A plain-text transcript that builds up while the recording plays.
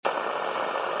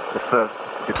The first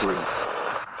degree.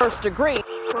 First degree.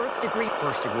 First degree.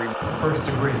 First degree. First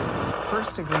degree.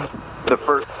 First degree. The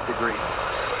first degree. You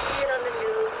see it on the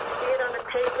news, you see it on the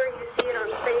paper, you see it on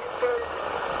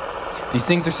Facebook. These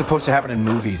things are supposed to happen in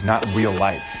movies, not in real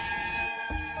life.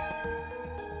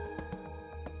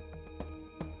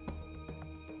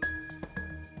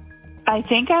 I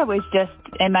think I was just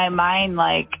in my mind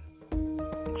like,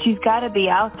 she's got to be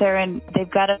out there and they've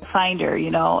got to find her,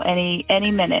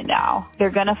 any minute now.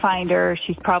 They're going to find her.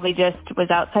 She's probably just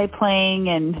was outside playing,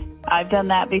 and I've done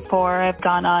that before. I've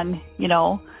gone on,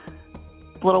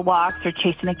 little walks or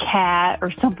chasing a cat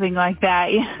or something like that.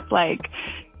 Like,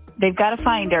 they've got to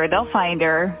find her. They'll find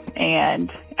her.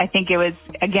 And I think it was,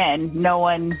 again, no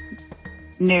one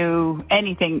knew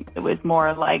anything. It was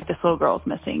more like, this little girl's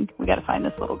missing. We got to find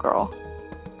this little girl.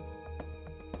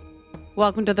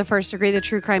 Welcome to The First Degree, the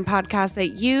true crime podcast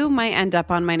that you might end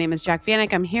up on. My name is Jack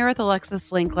Vanek. I'm here with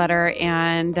Alexis Linkletter,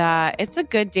 and it's a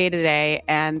good day today,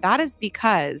 and that is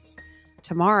because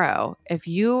tomorrow, if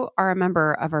you are a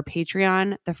member of our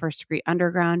Patreon, The First Degree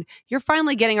Underground, you're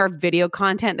finally getting our video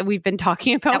content that we've been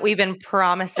talking about. That we've been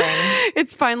promising.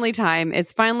 It's finally time.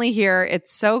 It's finally here.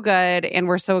 It's so good, and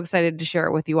we're so excited to share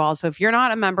it with you all. So if you're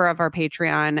not a member of our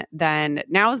Patreon, then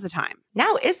now is the time.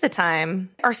 Now is the time.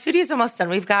 Our studio's almost done.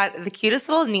 We've got the cutest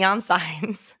little neon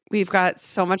signs. We've got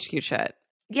so much cute shit.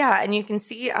 Yeah, and you can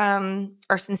see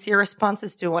our sincere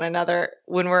responses to one another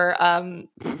when we're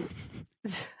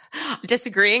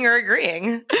disagreeing or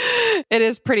agreeing. It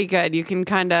is pretty good. You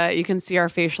can see our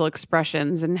facial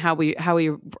expressions and how we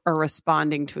are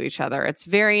responding to each other. It's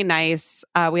very nice.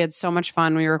 We had so much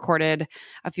fun. We recorded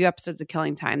a few episodes of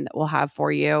Killing Time that we'll have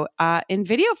for you in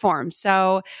video form.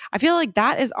 So I feel like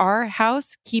that is our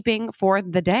housekeeping for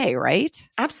the day, right?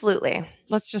 Absolutely.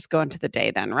 Let's just go into the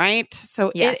day then, right? So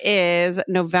Yes. It is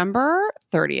November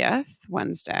 30th,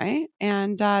 Wednesday,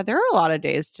 and there are a lot of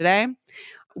days today.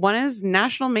 One is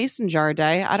National Mason Jar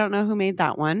Day. I don't know who made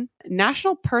that one.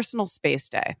 National Personal Space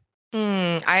Day.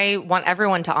 I want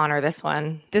everyone to honor this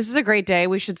one. This is a great day.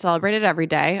 We should celebrate it every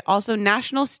day. Also,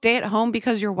 National Stay at Home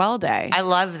Because You're Well Day. I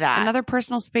love that. Another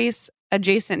personal space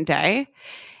adjacent day.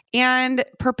 And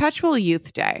Perpetual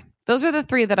Youth Day. Those are the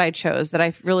three that I chose that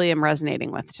I really am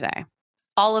resonating with today.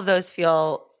 All of those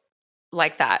feel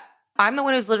like that. I'm the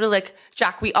one who's literally like,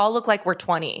 Jack, we all look like we're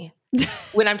 20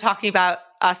 when I'm talking about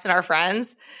us and our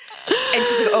friends. And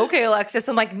she's like, okay, Alexis.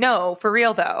 I'm like, no, for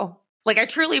real though. Like, I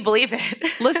truly believe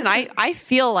it. Listen, I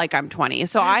feel like I'm 20.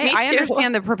 So I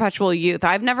understand the perpetual youth.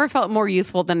 I've never felt more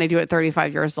youthful than I do at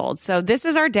 35 years old. So this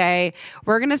is our day.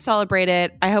 We're going to celebrate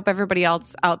it. I hope everybody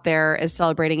else out there is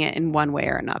celebrating it in one way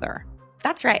or another.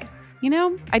 That's right.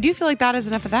 I do feel like that is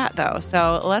enough of that though.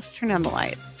 So let's turn on the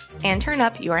lights. And turn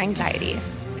up your anxiety.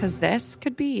 Because this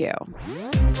could be you.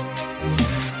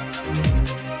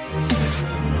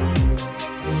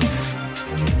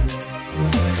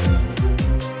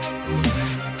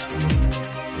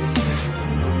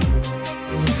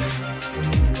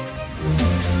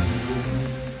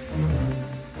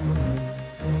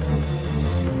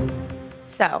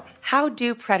 So, how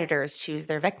do predators choose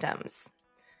their victims?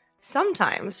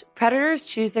 Sometimes, predators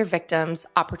choose their victims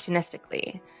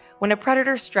opportunistically, when a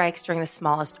predator strikes during the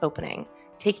smallest opening,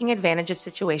 taking advantage of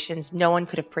situations no one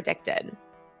could have predicted.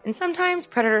 And sometimes,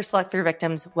 predators select their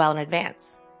victims well in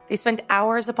advance. They spend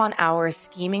hours upon hours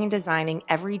scheming and designing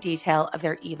every detail of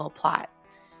their evil plot,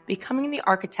 becoming the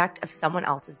architect of someone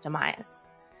else's demise.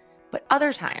 But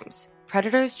other times,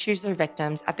 predators choose their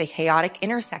victims at the chaotic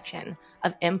intersection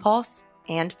of impulse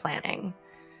and planning.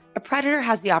 A predator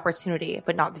has the opportunity,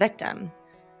 but not the victim.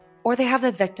 Or they have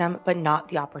the victim, but not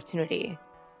the opportunity.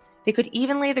 They could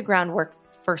even lay the groundwork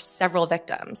for several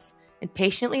victims and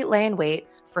patiently lay in wait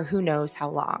for who knows how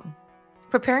long,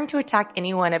 preparing to attack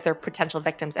any one of their potential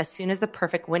victims as soon as the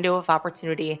perfect window of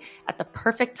opportunity at the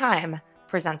perfect time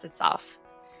presents itself.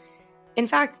 In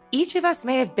fact, each of us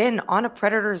may have been on a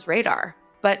predator's radar,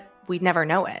 but we'd never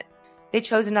know it. They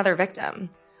chose another victim,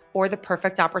 or the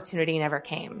perfect opportunity never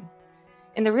came.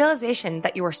 And the realization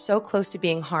that you are so close to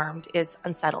being harmed is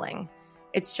unsettling.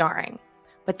 It's jarring.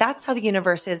 But that's how the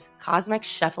universe's cosmic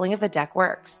shuffling of the deck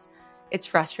works. It's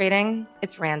frustrating,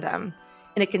 it's random,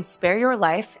 and it can spare your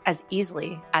life as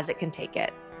easily as it can take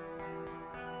it.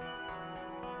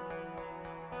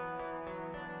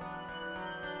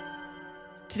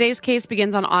 Today's case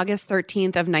begins on August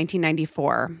 13th of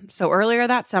 1994. So earlier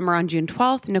that summer on June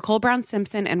 12th, Nicole Brown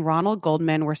Simpson and Ronald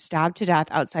Goldman were stabbed to death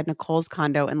outside Nicole's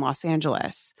condo in Los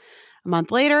Angeles. A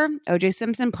month later, O.J.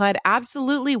 Simpson pled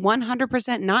absolutely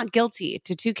 100% not guilty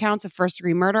to 2 counts of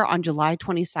first-degree murder on July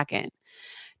 22nd.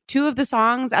 Two of the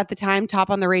songs at the time top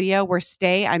on the radio were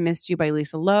Stay, I Missed You by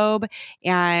Lisa Loeb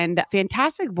and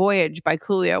Fantastic Voyage by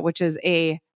Coolio, which is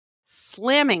a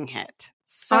slamming hit.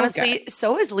 So honestly, good.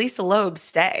 so is Lisa Loeb's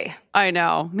Stay. I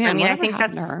know. Man, I mean, I whatever think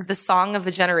happened that's to her? the song of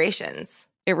the generations.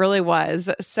 It really was.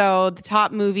 So the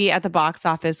top movie at the box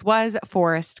office was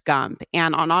Forrest Gump.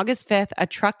 And on August 5th, a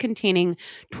truck containing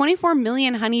 24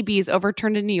 million honeybees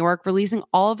overturned in New York, releasing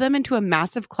all of them into a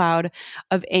massive cloud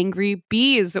of angry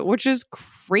bees, which is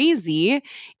crazy.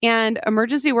 And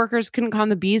emergency workers couldn't calm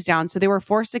the bees down, so they were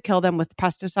forced to kill them with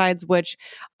pesticides, which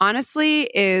honestly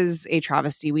is a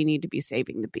travesty. We need to be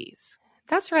saving the bees.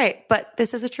 That's right. But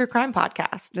this is a true crime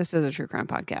podcast. This is a true crime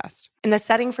podcast. And the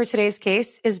setting for today's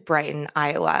case is Brighton,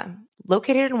 Iowa.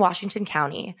 Located in Washington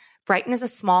County, Brighton is a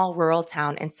small rural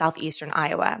town in southeastern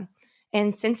Iowa.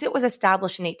 And since it was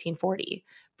established in 1840,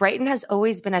 Brighton has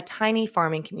always been a tiny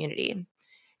farming community.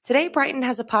 Today, Brighton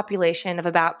has a population of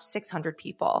about 600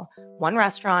 people, one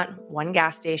restaurant, one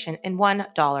gas station, and one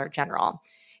Dollar General.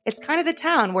 It's kind of the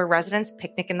town where residents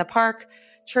picnic in the park,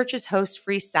 churches host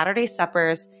free Saturday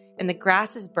suppers, and the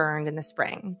grass is burned in the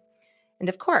spring. And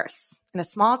of course, in a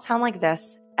small town like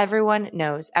this, everyone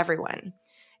knows everyone.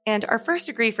 And our first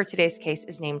degree for today's case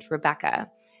is named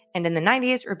Rebecca. And in the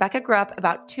 90s, Rebecca grew up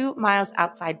about 2 miles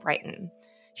outside Brighton.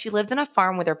 She lived on a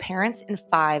farm with her parents and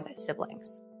 5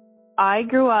 siblings. I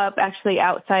grew up actually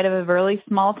outside of a really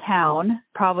small town,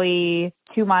 probably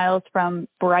 2 miles from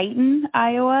Brighton,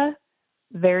 Iowa.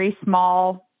 Very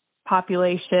small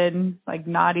population, like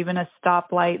not even a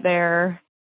stoplight there.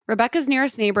 Rebecca's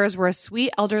nearest neighbors were a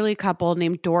sweet elderly couple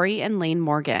named Dory and Lane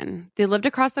Morgan. They lived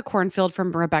across the cornfield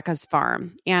from Rebecca's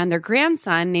farm, and their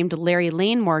grandson, named Larry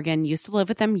Lane Morgan, used to live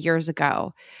with them years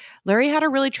ago. Larry had a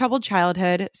really troubled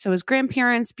childhood, so his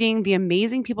grandparents, being the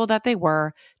amazing people that they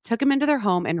were, took him into their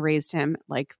home and raised him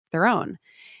like their own.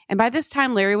 And by this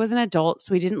time, Larry was an adult,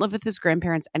 so he didn't live with his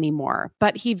grandparents anymore,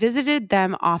 but he visited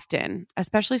them often,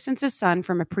 especially since his son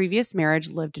from a previous marriage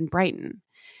lived in Brighton.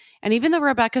 And even though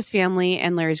Rebecca's family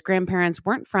and Larry's grandparents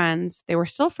weren't friends, they were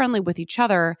still friendly with each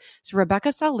other, so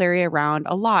Rebecca saw Larry around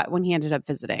a lot when he ended up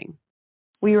visiting.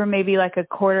 We were maybe like a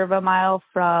quarter of a mile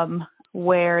from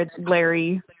where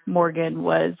Larry Morgan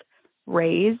was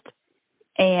raised,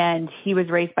 and he was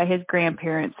raised by his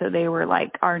grandparents, so they were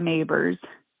like our neighbors.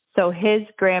 So his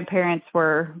grandparents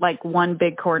were like one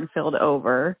big cornfield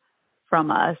over from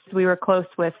us. We were close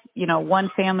with, one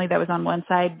family that was on one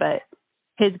side, but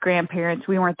his grandparents,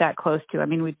 we weren't that close to. I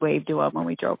mean, we'd wave to them when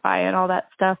we drove by and all that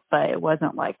stuff, but it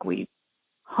wasn't like we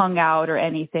hung out or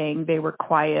anything. They were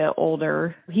quiet,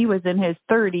 older. He was in his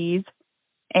 30s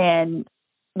and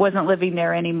wasn't living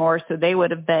there anymore, so they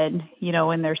would have been,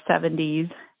 in their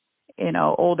 70s,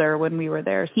 older when we were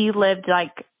there. He lived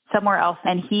like somewhere else,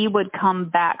 and he would come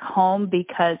back home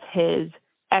because his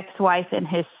ex-wife and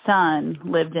his son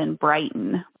lived in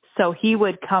Brighton. So he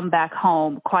would come back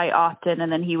home quite often, and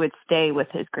then he would stay with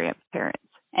his grandparents.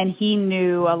 And he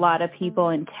knew a lot of people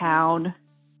in town.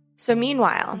 So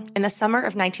meanwhile, in the summer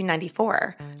of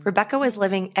 1994, Rebecca was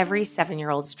living every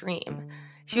 7-year-old's dream.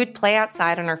 She would play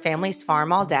outside on her family's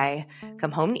farm all day,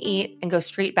 come home to eat, and go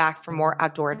straight back for more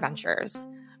outdoor adventures.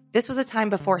 This was a time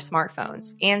before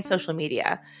smartphones and social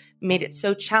media made it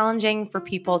so challenging for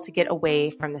people to get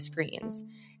away from the screens.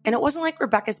 And it wasn't like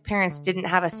Rebecca's parents didn't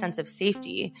have a sense of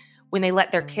safety when they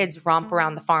let their kids romp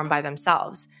around the farm by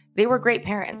themselves. They were great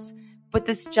parents, but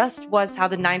this just was how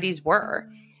the 90s were.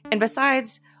 And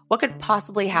besides, what could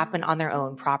possibly happen on their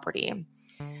own property?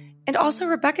 And also,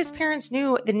 Rebecca's parents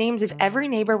knew the names of every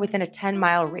neighbor within a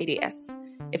 10-mile radius.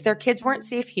 If their kids weren't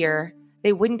safe here,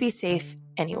 they wouldn't be safe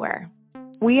anywhere.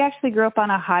 We actually grew up on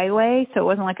a highway, so it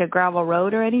wasn't like a gravel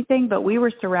road or anything, but we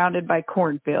were surrounded by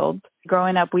cornfields.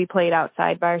 Growing up, we played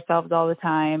outside by ourselves all the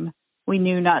time. We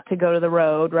knew not to go to the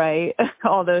road, right?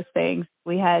 All those things.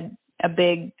 We had a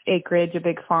big acreage, a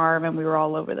big farm, and we were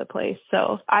all over the place.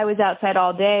 So I was outside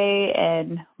all day,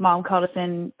 and Mom called us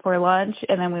in for lunch,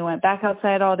 and then we went back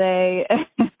outside all day.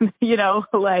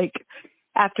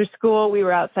 After school, we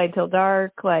were outside till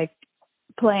dark,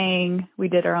 playing. We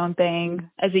did our own thing.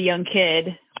 As a young kid,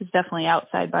 I was definitely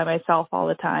outside by myself all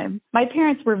the time. My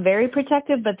parents were very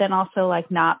protective, but then also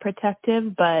not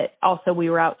protective, but also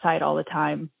we were outside all the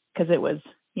time because it was,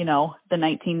 the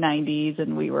 1990s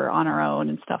and we were on our own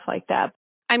and stuff like that.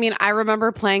 I mean, I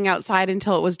remember playing outside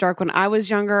until it was dark when I was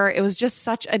younger. It was just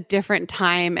such a different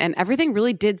time, and everything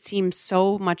really did seem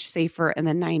so much safer in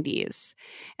the 90s.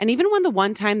 And even when the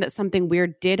one time that something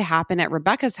weird did happen at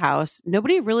Rebecca's house,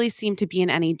 nobody really seemed to be in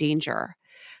any danger.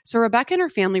 So Rebecca and her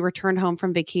family returned home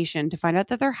from vacation to find out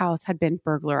that their house had been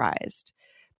burglarized.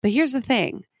 But here's the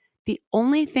thing. The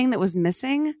only thing that was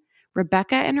missing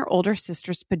Rebecca and her older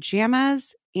sister's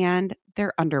pajamas and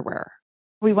their underwear.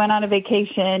 We went on a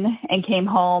vacation and came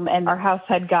home, and our house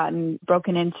had gotten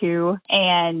broken into,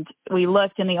 and we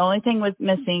looked, and the only thing was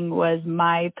missing was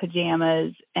my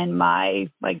pajamas and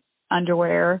my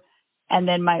underwear, and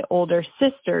then my older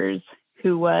sister's,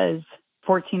 who was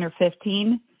 14 or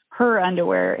 15, her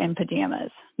underwear and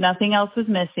pajamas. Nothing else was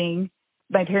missing.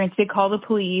 My parents did call the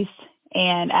police,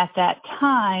 and at that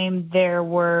time there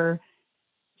were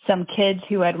some kids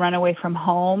who had run away from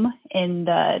home in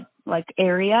the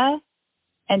area.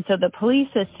 And so the police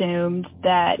assumed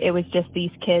that it was just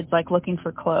these kids looking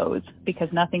for clothes because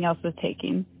nothing else was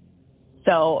taken.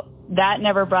 So that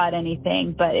never brought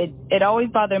anything, but it always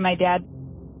bothered my dad.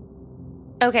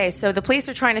 Okay, so the police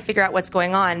are trying to figure out what's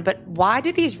going on, but why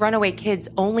do these runaway kids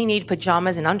only need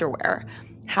pajamas and underwear?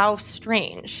 How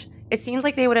strange. It seems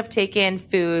like they would have taken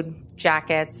food,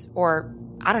 jackets, or,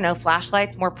 I don't know,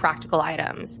 flashlights, more practical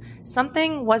items.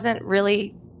 Something wasn't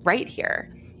really right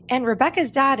here. And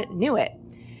Rebecca's dad knew it.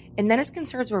 And then his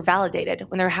concerns were validated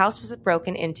when their house was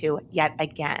broken into yet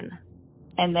again.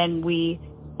 And then we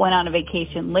went on a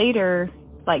vacation later,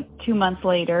 2 months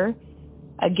later.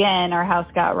 Again, our house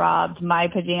got robbed. My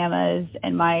pajamas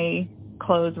and my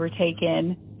clothes were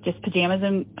taken, just pajamas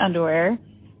and underwear.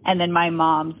 And then my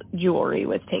mom's jewelry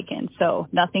was taken. So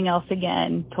nothing else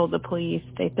again. Told the police.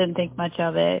 They didn't think much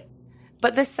of it.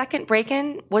 But the second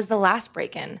break-in was the last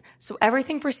break-in. So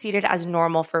everything proceeded as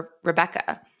normal for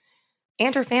Rebecca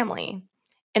and her family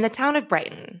in the town of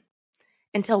Brighton,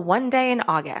 until one day in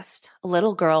August, a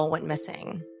little girl went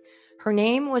missing. Her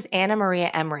name was Anna Maria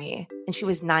Emry, and she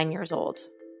was 9 years old.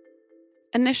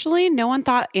 Initially, no one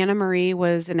thought Anna Marie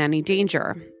was in any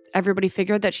danger. Everybody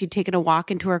figured that she'd taken a walk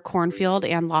into her cornfield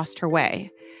and lost her way.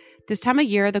 This time of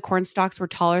year, the corn stalks were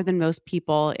taller than most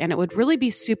people, and it would really be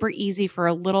super easy for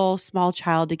a little small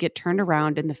child to get turned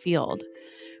around in the field.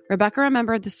 Rebecca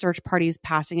remembered the search parties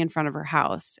passing in front of her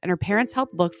house, and her parents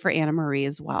helped look for Anna Marie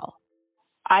as well.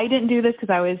 I didn't do this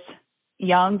because I was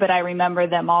young, but I remember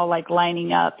them all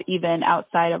lining up even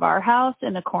outside of our house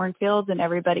in the cornfields, and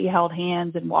everybody held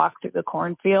hands and walked through the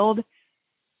cornfield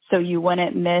so you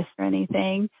wouldn't miss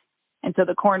anything. And so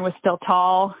the corn was still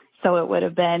tall, so it would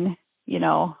have been,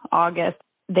 August.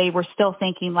 They were still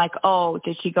thinking oh,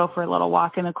 did she go for a little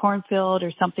walk in the cornfield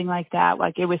or something like that?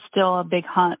 It was still a big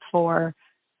hunt for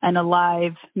an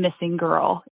alive missing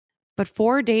girl. But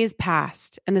 4 days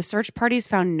passed, and the search parties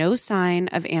found no sign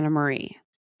of Anna Marie.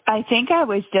 I think I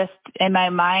was just in my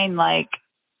mind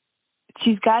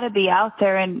she's got to be out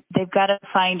there, and they've got to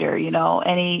find her,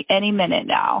 any minute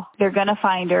now. They're going to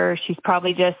find her. She's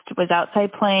probably just was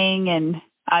outside playing, and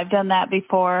I've done that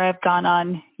before. I've gone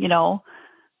on,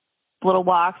 little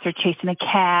walks or chasing a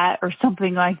cat or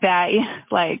something like that.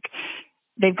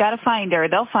 They've got to find her.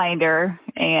 They'll find her.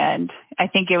 And I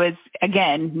think it was,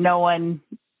 again, no one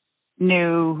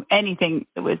knew anything.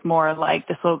 It was more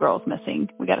this little girl's missing.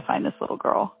 We got to find this little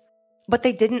girl. But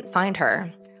they didn't find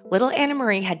her. Little Anna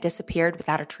Marie had disappeared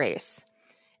without a trace.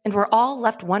 And we're all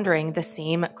left wondering the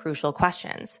same crucial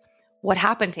questions. What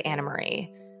happened to Anna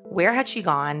Marie? Where had she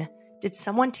gone? Did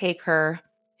someone take her?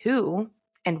 Who?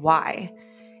 And why?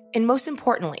 And most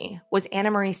importantly, was Anna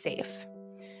Marie safe?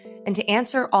 And to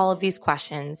answer all of these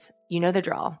questions, you know the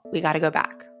drill. We got to go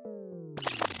back.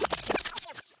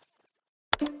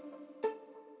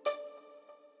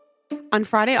 On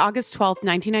Friday, August 12th,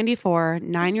 1994,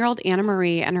 9-year-old Anna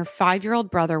Marie and her 5-year-old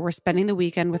brother were spending the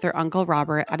weekend with her uncle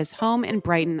Robert at his home in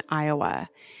Brighton, Iowa.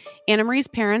 Anna Marie's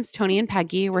parents, Tony and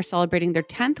Peggy, were celebrating their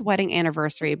 10th wedding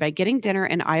anniversary by getting dinner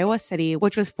in Iowa City,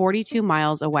 which was 42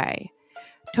 miles away.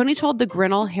 Tony told the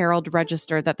Grinnell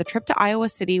Herald-Register that the trip to Iowa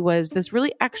City was this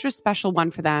really extra special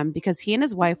one for them because he and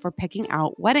his wife were picking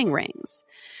out wedding rings.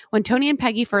 When Tony and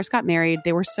Peggy first got married,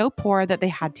 they were so poor that they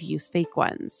had to use fake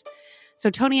ones. So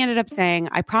Tony ended up saying,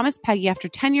 I promised Peggy after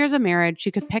 10 years of marriage,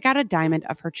 she could pick out a diamond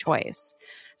of her choice.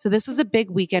 So this was a big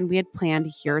weekend we had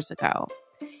planned years ago.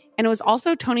 And it was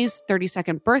also Tony's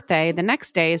 32nd birthday the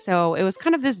next day, so it was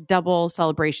kind of this double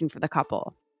celebration for the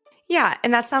couple. Yeah,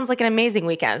 and that sounds like an amazing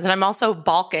weekend. And I'm also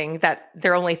balking that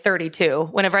they're only 32.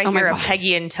 Whenever I hear of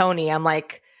Peggy and Tony, I'm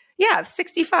like, yeah,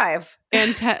 65.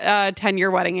 And 10-year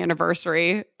wedding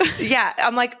anniversary. Yeah,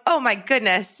 I'm like, oh my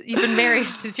goodness, you've been married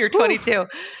since you're 22.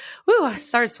 Whew, I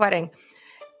started sweating.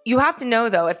 You have to know,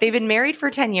 though, if they've been married for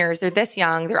 10 years, they're this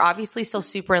young, they're obviously still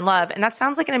super in love, and that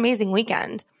sounds like an amazing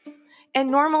weekend. And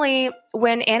normally,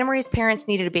 when Anna Marie's parents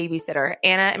needed a babysitter,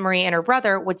 Anna Marie and her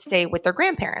brother would stay with their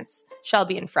grandparents,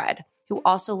 Shelby and Fred, who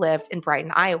also lived in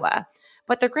Brighton, Iowa.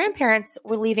 But their grandparents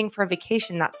were leaving for a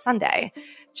vacation that Sunday,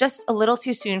 just a little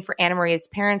too soon for Anna Marie's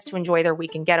parents to enjoy their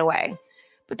weekend getaway.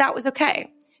 But that was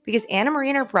okay, because Anna Marie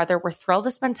and her brother were thrilled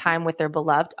to spend time with their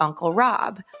beloved Uncle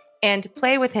Rob and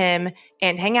play with him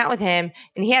and hang out with him.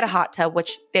 And he had a hot tub,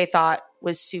 which they thought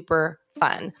was super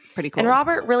fun. Pretty cool. And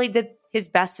Robert really did his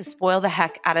best to spoil the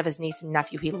heck out of his niece and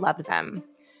nephew. He loved them.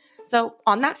 So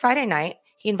on that Friday night,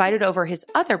 he invited over his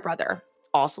other brother,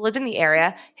 also lived in the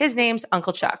area. His name's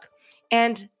Uncle Chuck,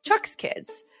 and Chuck's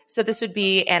kids. So this would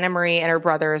be Anna Marie and her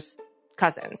brother's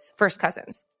cousins, first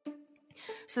cousins.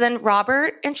 So then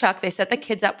Robert and Chuck, they set the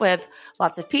kids up with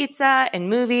lots of pizza and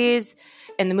movies.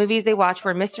 And the movies they watched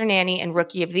were Mr. Nanny and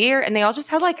Rookie of the Year. And they all just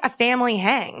had like a family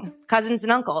hang, cousins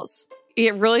and uncles.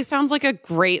 It really sounds like a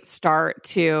great start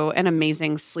to an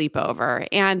amazing sleepover.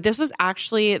 And this was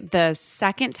actually the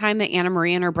second time that Anna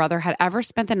Marie and her brother had ever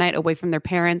spent the night away from their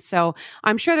parents. So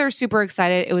I'm sure they were super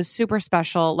excited. It was super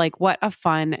special. Like, what a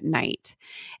fun night.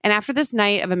 And after this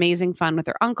night of amazing fun with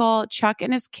their uncle, Chuck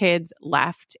and his kids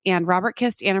left, and Robert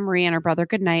kissed Anna Marie and her brother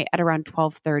goodnight at around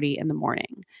 12:30 in the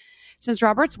morning. Since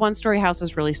Robert's one-story house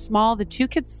was really small, the two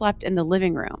kids slept in the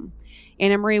living room.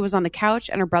 Anna Marie was on the couch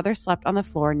and her brother slept on the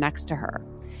floor next to her.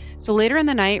 So later in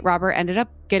the night, Robert ended up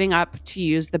getting up to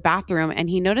use the bathroom, and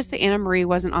he noticed that Anna Marie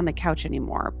wasn't on the couch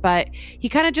anymore, but he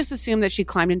kind of just assumed that she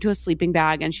climbed into a sleeping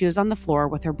bag and she was on the floor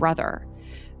with her brother.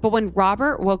 But when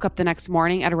Robert woke up the next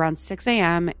morning at around 6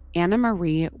 a.m., Anna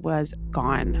Marie was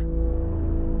gone.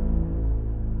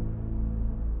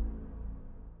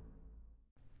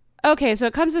 Okay, so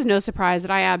it comes as no surprise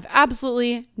that I have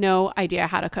absolutely no idea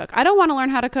how to cook. I don't want to learn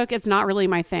how to cook. It's not really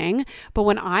my thing. But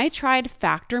when I tried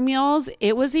Factor meals,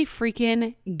 it was a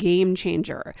freaking game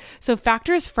changer. So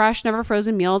Factor's fresh, never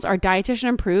frozen meals are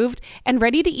dietitian approved and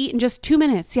ready to eat in just 2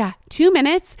 minutes. Yeah, 2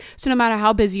 minutes. So no matter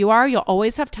how busy you are, you'll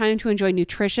always have time to enjoy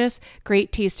nutritious,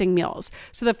 great tasting meals.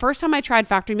 So the first time I tried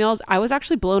Factor meals, I was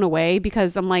actually blown away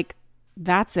because I'm like,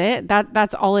 that's it.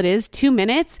 That's all it is. 2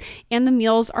 minutes. And the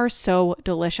meals are so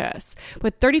delicious.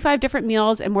 With 35 different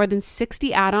meals and more than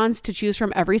 60 add-ons to choose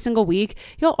from every single week,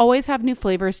 you'll always have new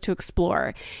flavors to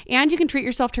explore. And you can treat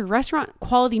yourself to restaurant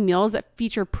quality meals that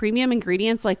feature premium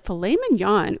ingredients like filet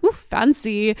mignon, ooh,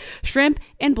 fancy, shrimp,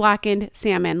 and blackened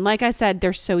salmon. Like I said,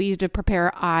 they're so easy to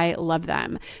prepare. I love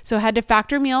them. So head to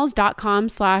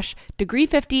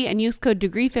factormeals.com/degree50 and use code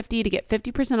degree50 to get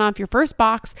 50% off your first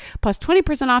box plus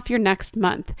 20% off your next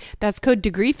month. That's code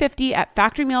degree50 at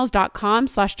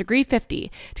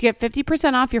factormeals.com/degree50 to get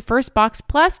 50% off your first box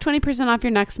plus 20% off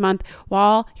your next month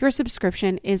while your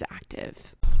subscription is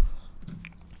active.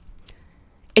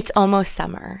 It's almost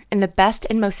summer, and the best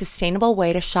and most sustainable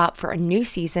way to shop for a new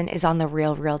season is on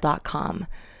therealreal.com.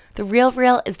 The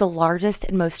RealReal is the largest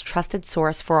and most trusted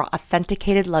source for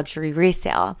authenticated luxury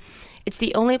resale. It's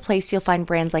the only place you'll find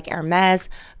brands like Hermes,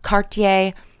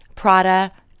 Cartier,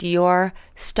 Prada, Dior,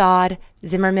 Staud,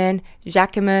 Zimmermann,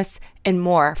 Jacquemus, and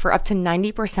more for up to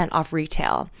 90% off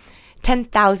retail.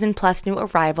 10,000 plus new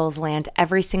arrivals land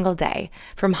every single day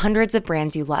from hundreds of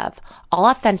brands you love, all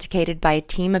authenticated by a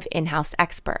team of in-house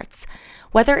experts.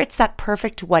 Whether it's that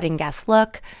perfect wedding guest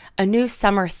look, a new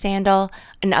summer sandal,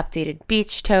 an updated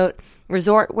beach tote,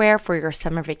 resort wear for your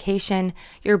summer vacation,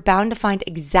 you're bound to find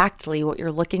exactly what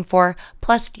you're looking for,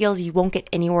 plus deals you won't get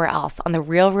anywhere else on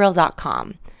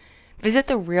therealreal.com. Visit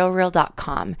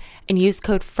therealreal.com and use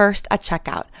code FIRST at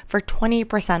checkout for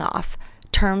 20% off.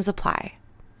 Terms apply.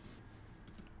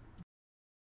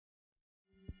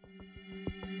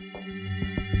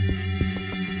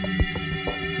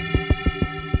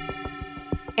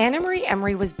 Anna Marie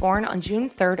Emry was born on June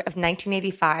 3rd of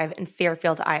 1985 in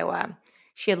Fairfield, Iowa.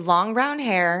 She had long brown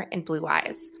hair and blue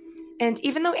eyes. And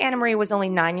even though Anna Marie was only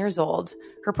 9 years old,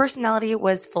 her personality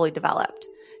was fully developed.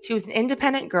 She was an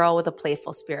independent girl with a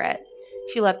playful spirit.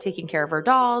 She loved taking care of her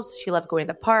dolls, she loved going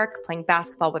to the park, playing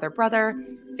basketball with her brother,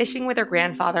 fishing with her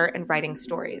grandfather, and writing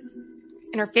stories.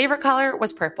 And her favorite color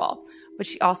was purple, but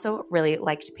she also really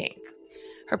liked pink.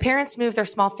 Her parents moved their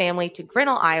small family to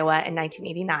Grinnell, Iowa in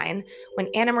 1989 when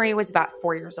Anna Marie was about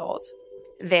 4 years old.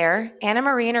 There, Anna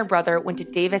Marie and her brother went to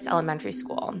Davis Elementary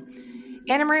School.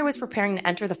 Anna Marie was preparing to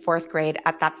enter the 4th grade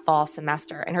at that fall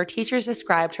semester, and her teachers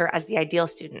described her as the ideal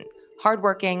student.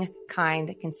 Hardworking,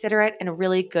 kind, considerate, and a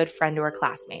really good friend to her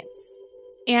classmates.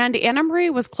 And Anna Marie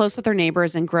was close with her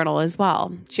neighbors in Grinnell as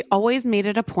well. She always made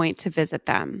it a point to visit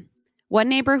them. One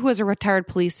neighbor who was a retired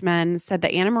policeman said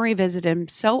that Anna Marie visited him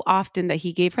so often that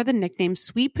he gave her the nickname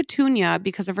Sweet Petunia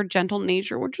because of her gentle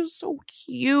nature, which is so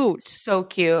cute. So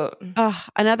cute.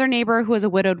 Another neighbor who was a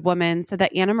widowed woman said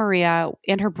that Anna Maria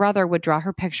and her brother would draw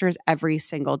her pictures every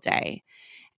single day.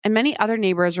 And many other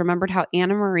neighbors remembered how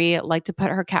Anna Marie liked to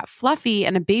put her cat Fluffy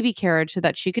in a baby carriage so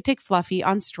that she could take Fluffy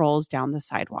on strolls down the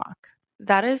sidewalk.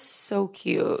 That is so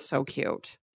cute. So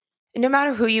cute. No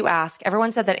matter who you ask,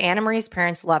 everyone said that Anna Marie's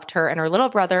parents loved her and her little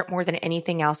brother more than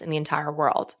anything else in the entire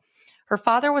world. Her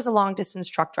father was a long-distance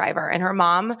truck driver, and her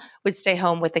mom would stay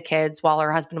home with the kids while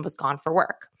her husband was gone for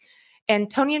work.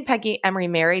 And Tony and Peggy Emry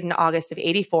married in August of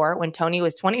 1984 when Tony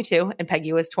was 22 and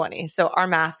Peggy was 20. So our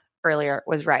math earlier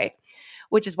was right,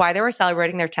 which is why they were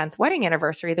celebrating their 10th wedding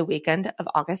anniversary the weekend of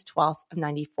August 12th of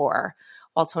 1994,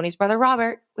 while Tony's brother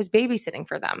Robert was babysitting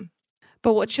for them.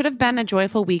 But what should have been a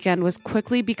joyful weekend was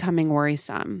quickly becoming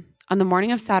worrisome. On the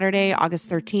morning of Saturday, August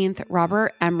 13th,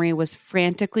 Robert Emry was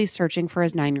frantically searching for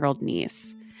his 9-year-old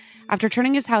niece. After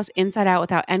turning his house inside out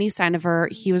without any sign of her,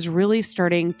 he was really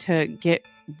starting to get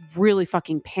really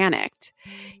fucking panicked.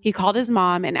 He called his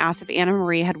mom and asked if Anna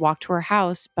Marie had walked to her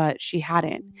house, but she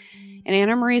hadn't. And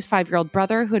Anna Marie's 5-year-old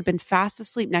brother, who had been fast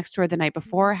asleep next to her the night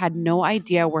before, had no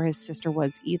idea where his sister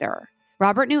was either.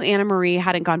 Robert knew Anna Marie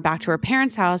hadn't gone back to her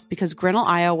parents' house because Grinnell,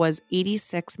 Iowa was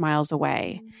 86 miles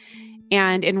away.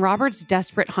 And in Robert's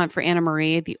desperate hunt for Anna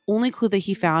Marie, the only clue that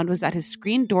he found was that his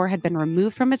screen door had been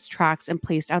removed from its tracks and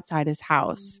placed outside his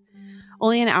house.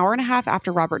 Only an hour and a half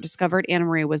after Robert discovered Anna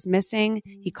Marie was missing,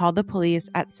 he called the police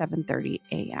at 7:30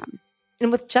 a.m.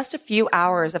 And with just a few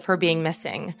hours of her being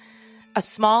missing, a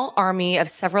small army of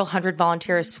several hundred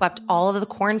volunteers swept all of the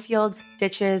cornfields,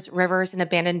 ditches, rivers, and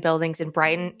abandoned buildings in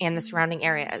Brighton and the surrounding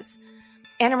areas.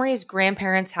 Anna Marie's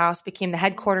grandparents' house became the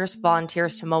headquarters for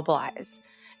volunteers to mobilize.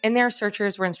 In there,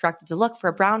 searchers were instructed to look for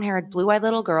a brown-haired, blue-eyed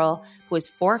little girl who was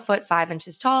 4 foot 5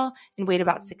 inches tall and weighed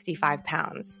about 65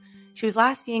 pounds. She was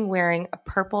last seen wearing a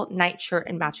purple nightshirt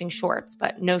and matching shorts,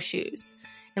 but no shoes.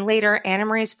 And later, Anna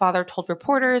Marie's father told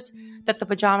reporters that the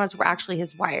pajamas were actually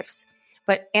his wife's.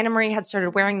 But Anna Marie had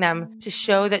started wearing them to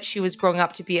show that she was growing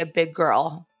up to be a big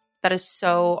girl. That is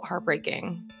so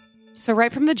heartbreaking. So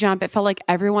right from the jump, it felt like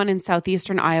everyone in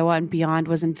southeastern Iowa and beyond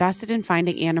was invested in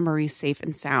finding Anna Marie safe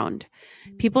and sound.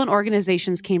 People and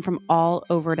organizations came from all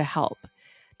over to help.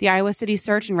 The Iowa City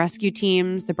Search and Rescue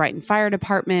Teams, the Brighton Fire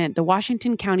Department, the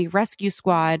Washington County Rescue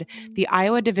Squad, the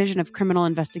Iowa Division of Criminal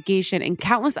Investigation, and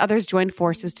countless others joined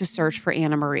forces to search for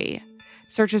Anna Marie.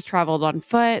 Searchers traveled on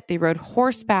foot, they rode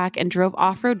horseback, and drove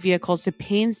off-road vehicles to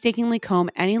painstakingly comb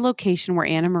any location where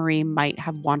Anna Marie might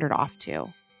have wandered off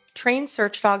to. Trained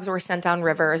search dogs were sent down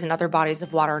rivers and other bodies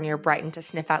of water near Brighton to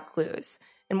sniff out clues.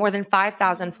 And more than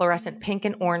 5,000 fluorescent pink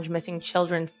and orange missing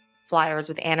children flyers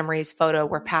with Anna Marie's photo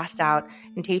were passed out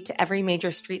and taped to every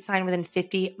major street sign within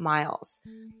 50 miles.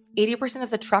 80% of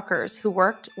the truckers who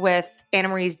worked with Anna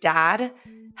Marie's dad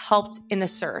helped in the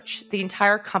search. The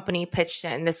entire company pitched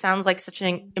in. This sounds like such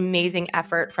an amazing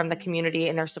effort from the community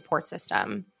and their support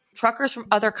system. Truckers from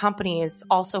other companies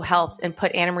also helped and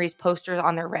put Anna Marie's posters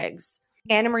on their rigs.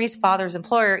 Anna Marie's father's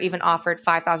employer even offered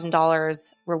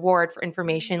 $5,000 reward for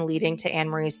information leading to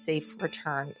Anna Marie's safe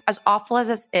return. As awful as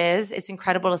this is, it's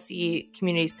incredible to see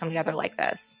communities come together like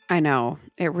this. I know.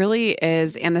 It really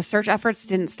is. And the search efforts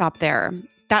didn't stop there.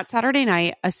 That Saturday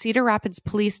night, a Cedar Rapids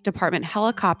Police Department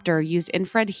helicopter used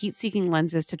infrared heat-seeking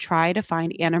lenses to try to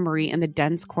find Anna Marie in the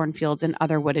dense cornfields and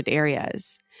other wooded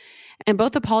areas. And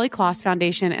both the Polly Klaas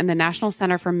Foundation and the National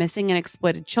Center for Missing and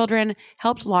Exploited Children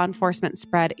helped law enforcement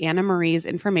spread Anna Marie's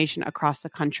information across the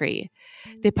country.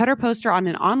 They put her poster on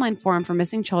an online forum for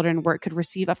missing children where it could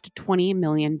receive up to 20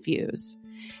 million views.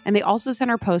 And they also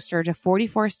sent her poster to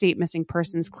 44 state missing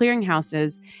persons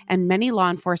clearinghouses and many law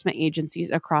enforcement agencies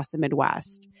across the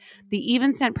Midwest. They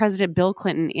even sent President Bill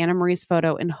Clinton Anna Marie's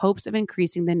photo in hopes of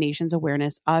increasing the nation's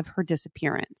awareness of her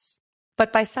disappearance.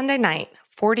 But by Sunday night,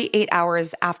 48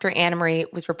 hours after Anna Marie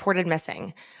was reported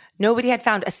missing, nobody had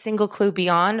found a single clue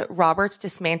beyond Robert's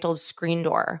dismantled screen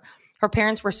door. Her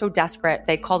parents were so desperate,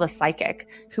 they called a psychic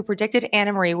who predicted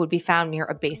Anna Marie would be found near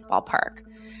a baseball park.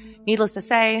 Needless to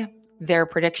say, their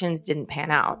predictions didn't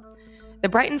pan out. The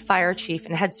Brighton fire chief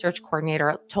and head search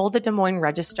coordinator told the Des Moines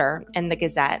Register and the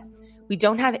Gazette, "We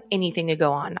don't have anything to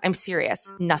go on. I'm serious.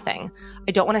 Nothing.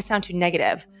 I don't want to sound too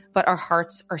negative, but our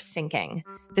hearts are sinking.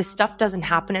 This stuff doesn't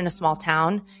happen in a small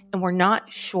town, and we're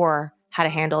not sure how to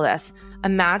handle this."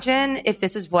 Imagine if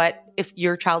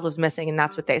your child was missing and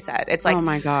that's what they said. It's like, oh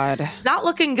my God. It's not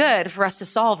looking good for us to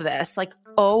solve this. Like,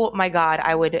 oh my God,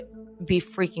 I would be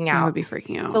freaking out. I would be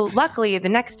freaking out. So luckily, the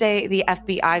next day, the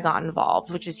FBI got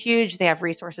involved, which is huge. They have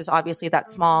resources, obviously, that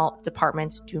small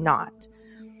departments do not.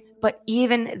 But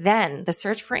even then, the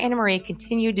search for Anna Marie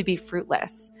continued to be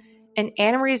fruitless. And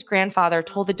Anna Marie's grandfather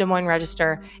told the Des Moines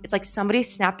Register, it's like somebody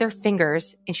snapped their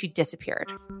fingers and she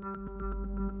disappeared.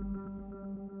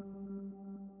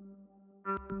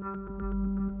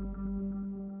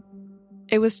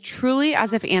 It was truly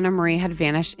as if Anna Marie had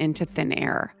vanished into thin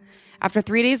air. After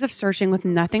 3 days of searching with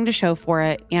nothing to show for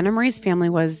it, Anna Marie's family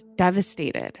was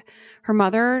devastated. Her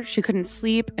mother, she couldn't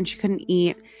sleep and she couldn't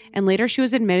eat. And later she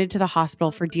was admitted to the hospital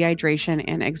for dehydration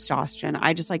and exhaustion.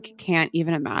 I just can't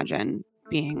even imagine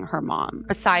being her mom.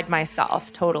 Beside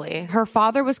myself, totally. Her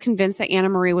father was convinced that Anna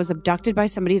Marie was abducted by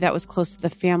somebody that was close to the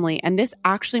family. And this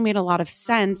actually made a lot of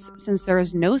sense since there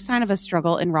was no sign of a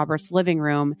struggle in Robert's living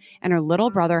room. And her little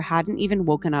brother hadn't even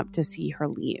woken up to see her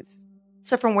leave.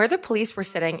 So from where the police were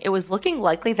sitting, it was looking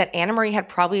likely that Anna Marie had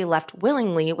probably left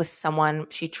willingly with someone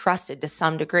she trusted to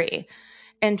some degree.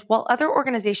 And while other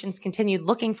organizations continued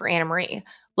looking for Anna Marie,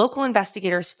 local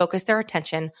investigators focused their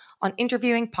attention on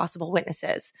interviewing possible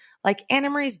witnesses, like Anna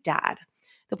Marie's dad.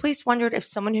 The police wondered if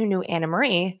someone who knew Anna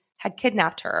Marie had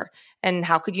kidnapped her. And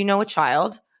how could you know a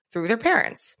child? Through their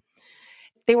parents.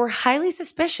 They were highly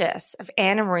suspicious of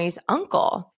Anna Marie's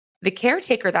uncle, the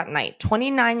caretaker that night,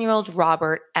 29-year-old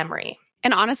Robert Emry.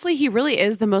 And honestly, he really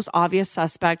is the most obvious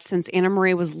suspect since Anna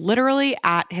Marie was literally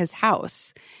at his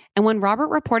house. And when Robert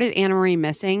reported Anna Marie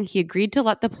missing, he agreed to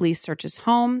let the police search his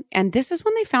home. And this is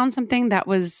when they found something that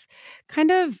was kind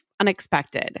of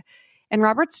unexpected. In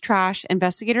Robert's trash,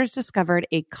 investigators discovered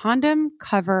a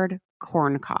condom-covered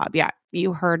corn cob. Yeah,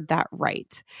 you heard that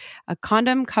right. A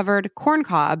condom-covered corn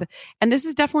cob. And this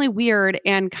is definitely weird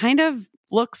and kind of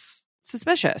looks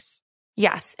suspicious.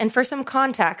 Yes. And for some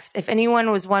context, if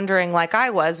anyone was wondering, like I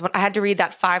was, when I had to read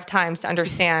that 5 times to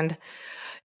understand,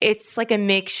 it's like a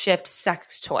makeshift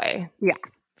sex toy. Yeah.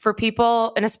 For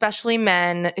people, and especially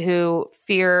men who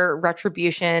fear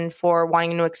retribution for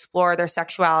wanting to explore their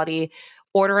sexuality,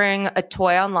 ordering a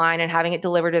toy online and having it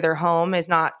delivered to their home is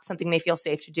not something they feel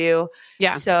safe to do.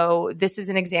 Yeah. So this is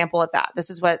an example of that. This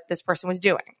is what this person was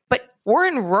doing. But we're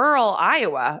in rural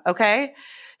Iowa, okay?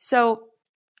 So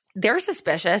they're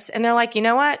suspicious and they're like, you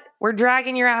know what? We're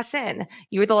dragging your ass in.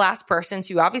 You were the last person,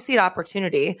 so you obviously had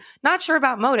opportunity. Not sure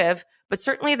about motive, but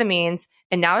certainly the means.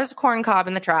 And now there's a corn cob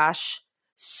in the trash.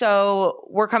 So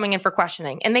we're coming in for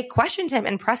questioning. And they questioned him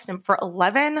and pressed him for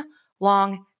 11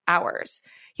 long hours.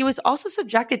 He was also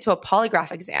subjected to a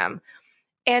polygraph exam.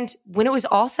 And when it was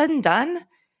all said and done,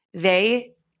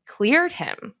 they cleared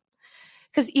him.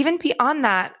 Because even beyond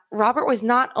that, Robert was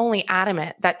not only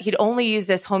adamant that he'd only use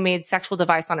this homemade sexual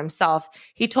device on himself,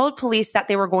 he told police that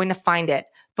they were going to find it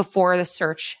before the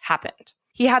search happened.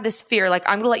 He had this fear, like,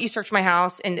 I'm going to let you search my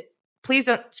house and please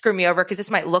don't screw me over because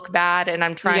this might look bad and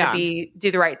I'm trying to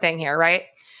do the right thing here, right?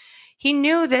 He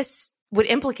knew this would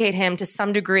implicate him to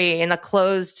some degree in a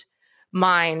closed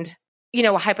mind,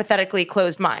 a hypothetically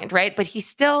closed mind, right? But he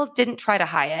still didn't try to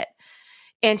hide it.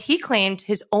 And he claimed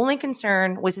his only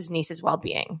concern was his niece's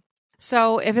well-being.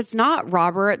 So if it's not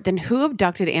Robert, then who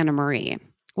abducted Anna Marie?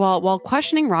 Well, while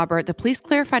questioning Robert, the police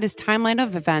clarified his timeline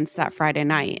of events that Friday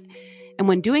night. And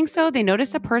when doing so, they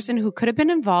noticed a person who could have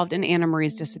been involved in Anna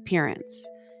Marie's disappearance,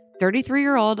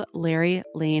 33-year-old Larry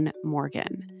Lane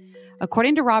Morgan.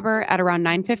 According to Robert, at around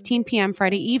 9:15 p.m.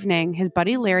 Friday evening, his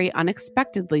buddy Larry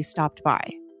unexpectedly stopped by.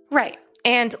 Right.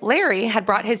 And Larry had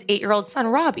brought his 8-year-old son,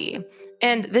 Robbie.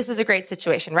 And this is a great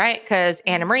situation, right? Because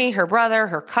Anna Marie, her brother,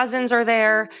 her cousins are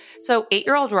there. So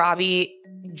 8-year-old Robbie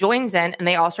joins in and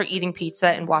they all start eating pizza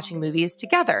and watching movies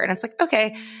together. And it's like,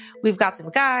 okay, we've got some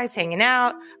guys hanging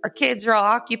out. Our kids are all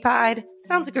occupied.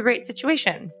 Sounds like a great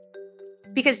situation.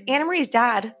 Because Anna Marie's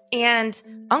dad and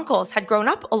uncles had grown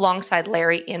up alongside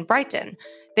Larry in Brighton.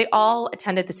 They all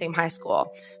attended the same high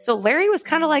school. So Larry was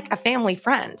kind of like a family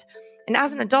friend. And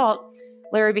as an adult,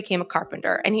 Larry became a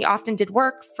carpenter, and he often did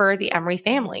work for the Emry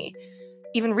family.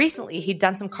 Even recently, he'd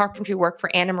done some carpentry work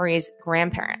for Anna Marie's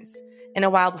grandparents. And a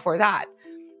while before that,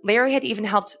 Larry had even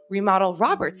helped remodel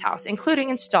Robert's house, including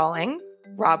installing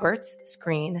Robert's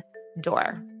screen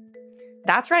door.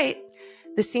 That's right,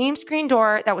 the same screen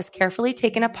door that was carefully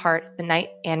taken apart the night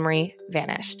Anna Marie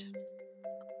vanished.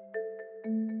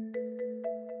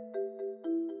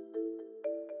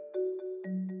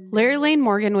 Larry Lane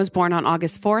Morgan was born on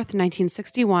August 4th,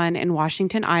 1961 in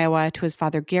Washington, Iowa to his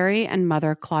father Gary and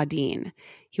mother Claudine.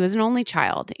 He was an only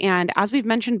child. And as we've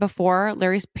mentioned before,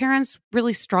 Larry's parents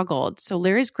really struggled. So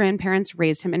Larry's grandparents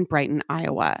raised him in Brighton,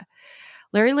 Iowa.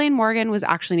 Larry Lane Morgan was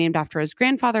actually named after his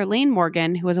grandfather, Lane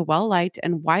Morgan, who was a well-liked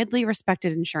and widely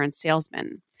respected insurance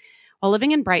salesman. While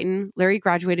living in Brighton, Larry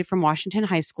graduated from Washington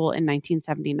High School in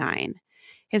 1979.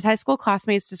 His high school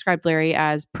classmates described Larry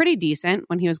as pretty decent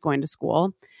when he was going to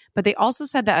school, but they also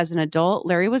said that as an adult,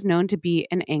 Larry was known to be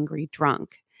an angry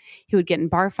drunk. He would get in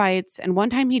bar fights, and one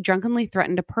time he drunkenly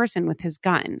threatened a person with his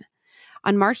gun.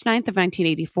 On March 9th of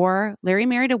 1984, Larry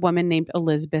married a woman named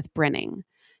Elizabeth Brinning.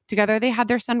 Together, they had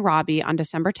their son Robbie on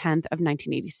December 10th of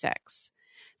 1986.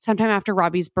 Sometime after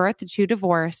Robbie's birth, the two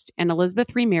divorced, and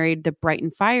Elizabeth remarried the Brighton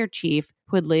fire chief,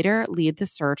 who would later lead the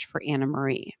search for Anna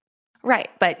Marie. Right,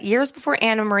 but years before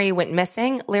Anna Marie went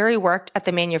missing, Larry worked at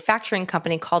the manufacturing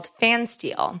company called Fan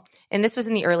Steel, and this was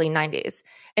in the early 90s.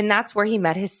 And that's where he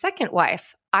met his second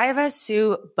wife, Iva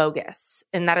Sue Bogus,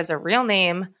 and that is a real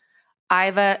name,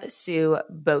 Iva Sue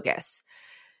Bogus.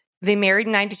 They married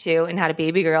in 92 and had a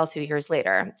baby girl 2 years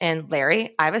later. And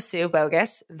Larry, Iva Sue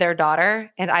Bogus, their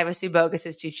daughter, and Iva Sue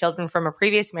Bogus's two children from a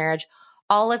previous marriage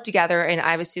all lived together in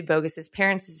Iva Sue Bogus's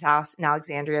parents' house in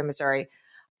Alexandria, Missouri.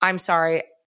 I'm sorry,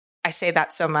 I say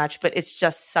that so much, but it's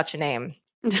just such a name.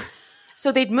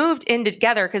 So they'd moved in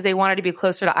together because they wanted to be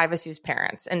closer to Iva Sue's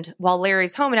parents. And while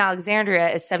Larry's home in Alexandria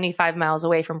is 75 miles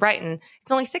away from Brighton,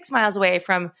 it's only 6 miles away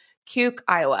from Cuke,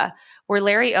 Iowa, where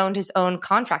Larry owned his own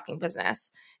contracting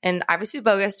business. And Iva Sue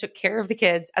Bogus took care of the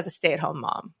kids as a stay-at-home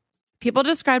mom. People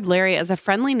described Larry as a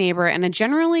friendly neighbor and a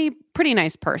generally pretty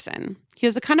nice person. He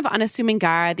was the kind of unassuming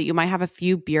guy that you might have a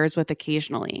few beers with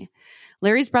occasionally.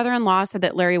 Larry's brother-in-law said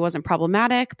that Larry wasn't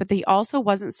problematic, but that he also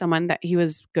wasn't someone that he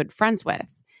was good friends with.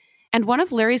 And one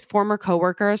of Larry's former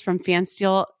coworkers from Fan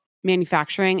Steel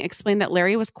Manufacturing explained that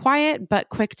Larry was quiet but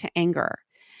quick to anger.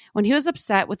 When he was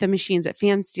upset with the machines at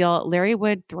Fan Steel, Larry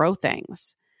would throw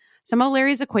things. Some of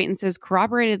Larry's acquaintances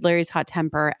corroborated Larry's hot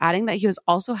temper, adding that he was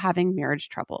also having marriage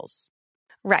troubles.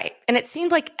 Right. And it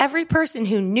seemed like every person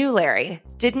who knew Larry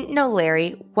didn't know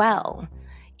Larry well.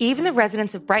 Even the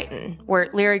residents of Brighton, where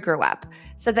Larry grew up,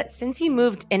 said that since he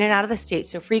moved in and out of the state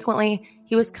so frequently,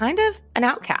 he was kind of an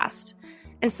outcast.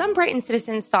 And some Brighton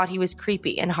citizens thought he was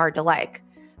creepy and hard to like.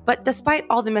 But despite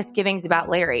all the misgivings about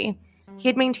Larry, he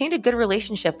had maintained a good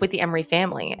relationship with the Emry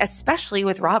family, especially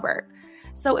with Robert.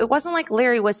 So it wasn't like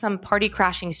Larry was some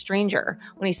party-crashing stranger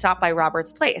when he stopped by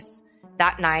Robert's place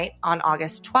that night on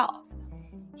August 12th.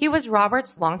 He was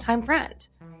Robert's longtime friend.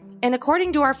 And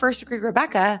according to our first degree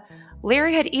Rebecca,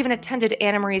 Larry had even attended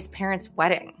Anna Marie's parents'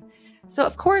 wedding. So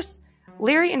of course,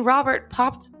 Larry and Robert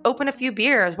popped open a few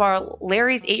beers while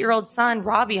Larry's 8-year-old son,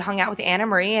 Robbie, hung out with Anna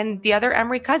Marie and the other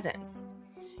Emry cousins.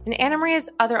 And Anna Marie's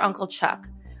other uncle, Chuck,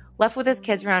 left with his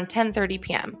kids around 10:30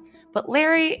 p.m., but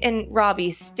Larry and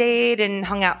Robbie stayed and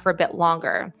hung out for a bit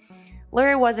longer.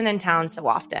 Larry wasn't in town so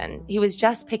often. He was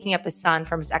just picking up his son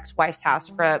from his ex-wife's house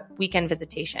for a weekend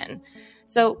visitation.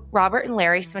 So Robert and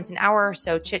Larry spent an hour or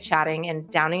so chit-chatting and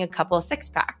downing a couple of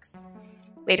six-packs.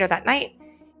 Later that night,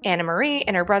 Anna Marie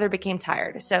and her brother became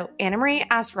tired. So Anna Marie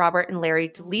asked Robert and Larry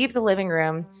to leave the living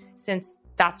room since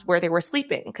that's where they were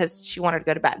sleeping because she wanted to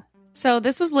go to bed. So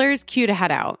this was Larry's cue to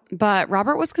head out, but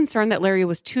Robert was concerned that Larry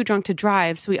was too drunk to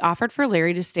drive, so he offered for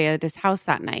Larry to stay at his house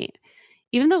that night.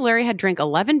 Even though Larry had drank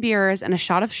 11 beers and a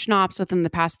shot of schnapps within the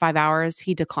past 5 hours,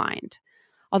 he declined.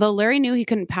 Although Larry knew he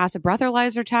couldn't pass a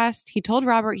breathalyzer test, he told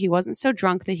Robert he wasn't so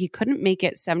drunk that he couldn't make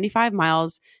it 75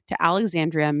 miles to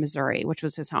Alexandria, Missouri, which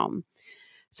was his home.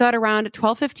 So at around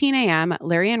 12:15 a.m.,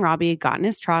 Larry and Robbie got in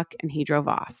his truck and he drove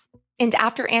off. And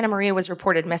after Anna Marie was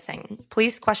reported missing,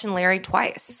 police questioned Larry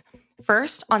twice.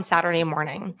 First on Saturday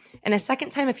morning, and a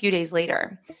second time a few days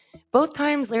later. Both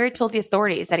times, Larry told the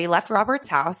authorities that he left Robert's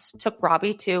house, took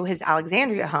Robbie to his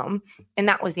Alexandria home, and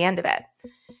that was the end of it.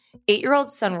 8-year-old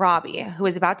son Robbie, who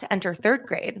was about to enter 3rd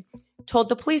grade, told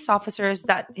the police officers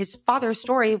that his father's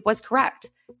story was correct.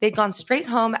 They'd gone straight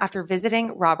home after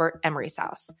visiting Robert Emry's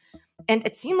house. And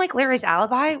it seemed like Larry's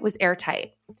alibi was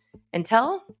airtight.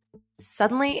 Until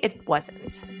suddenly it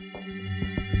wasn't.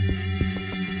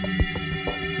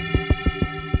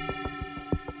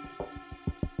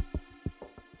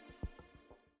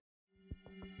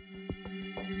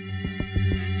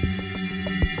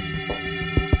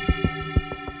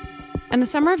 In the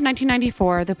summer of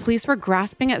 1994, the police were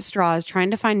grasping at straws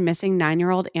trying to find missing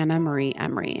 9-year-old Anna Marie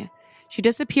Emry. She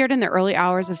disappeared in the early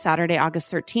hours of Saturday, August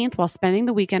 13th, while spending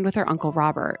the weekend with her uncle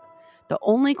Robert. The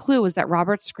only clue was that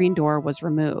Robert's screen door was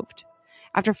removed.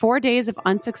 After 4 days of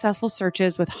unsuccessful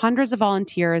searches with hundreds of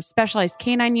volunteers, specialized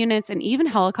canine units, and even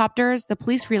helicopters, the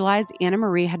police realized Anna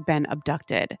Marie had been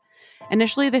abducted.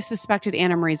 Initially, they suspected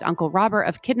Anna Marie's uncle Robert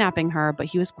of kidnapping her, but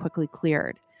he was quickly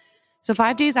cleared. So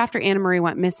 5 days after Anna Marie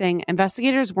went missing,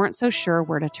 investigators weren't so sure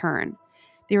where to turn.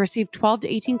 They received 12 to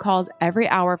 18 calls every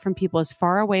hour from people as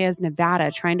far away as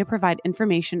Nevada trying to provide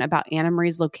information about Anna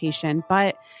Marie's location,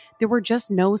 but there were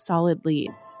just no solid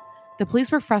leads. The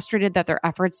police were frustrated that their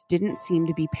efforts didn't seem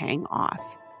to be paying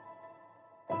off.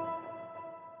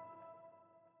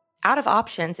 Out of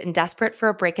options and desperate for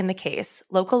a break in the case,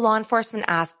 local law enforcement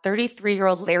asked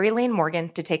 33-year-old Larry Lane Morgan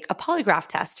to take a polygraph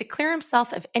test to clear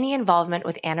himself of any involvement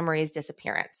with Anna Marie's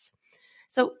disappearance.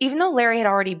 So even though Larry had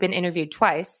already been interviewed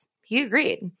twice, he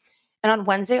agreed. And on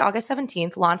Wednesday, August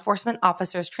 17th, law enforcement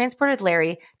officers transported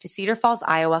Larry to Cedar Falls,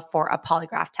 Iowa for a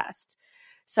polygraph test.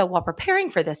 So while preparing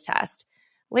for this test,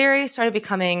 Larry started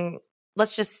becoming,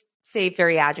 let's just say,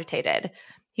 very agitated.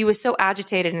 He was so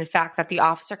agitated, in fact, that the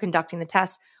officer conducting the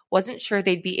test wasn't sure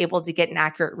they'd be able to get an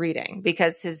accurate reading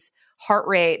because his heart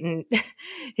rate and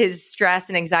his stress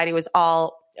and anxiety was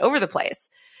all over the place.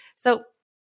 So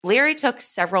Larry took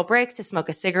several breaks to smoke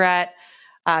a cigarette,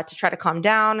 to try to calm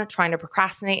down, trying to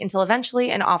procrastinate until eventually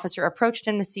an officer approached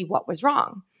him to see what was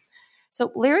wrong.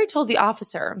 So Larry told the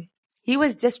officer he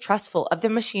was distrustful of the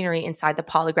machinery inside the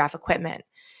polygraph equipment,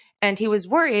 and he was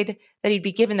worried that he'd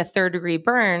be given the third-degree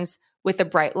burns with the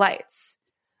bright lights.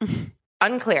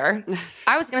 Unclear.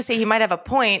 I was going to say he might have a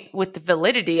point with the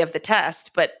validity of the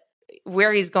test, but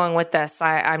where he's going with this,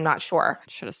 I'm not sure.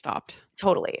 Should have stopped.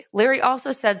 Totally. Larry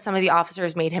also said some of the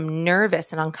officers made him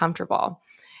nervous and uncomfortable.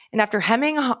 And after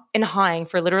hemming and hawing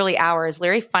for literally hours,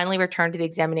 Larry finally returned to the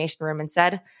examination room and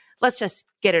said, "Let's just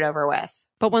get it over with."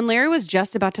 But when Larry was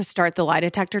just about to start the lie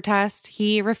detector test,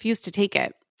 he refused to take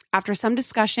it. After some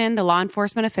discussion, the law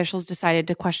enforcement officials decided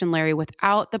to question Larry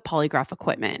without the polygraph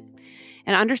equipment.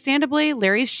 And understandably,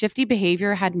 Larry's shifty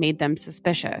behavior had made them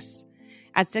suspicious.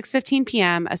 At 6:15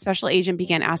 p.m., a special agent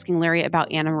began asking Larry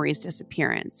about Anna Marie's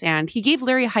disappearance, and he gave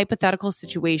Larry hypothetical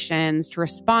situations to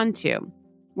respond to.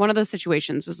 One of those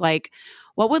situations was like,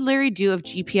 what would Larry do if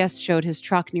GPS showed his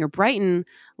truck near Brighton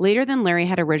later than Larry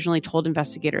had originally told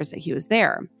investigators that he was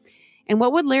there? And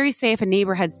what would Larry say if a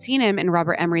neighbor had seen him in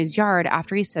Robert Emry's yard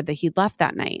after he said that he'd left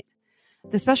that night?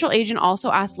 The special agent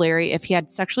also asked Larry if he had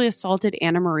sexually assaulted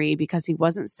Anna Marie because he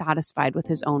wasn't satisfied with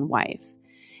his own wife.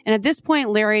 And at this point,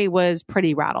 Larry was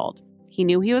pretty rattled. He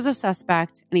knew he was a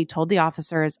suspect, and he told the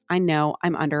officers, "I know,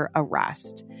 I'm under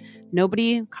arrest."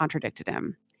 Nobody contradicted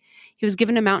him. He was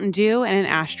given a Mountain Dew and an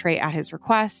ashtray at his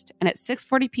request, and at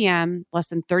 6:40 p.m., less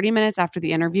than 30 minutes after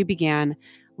the interview began,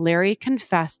 Larry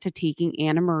confessed to taking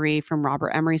Anna Marie from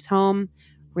Robert Emry's home,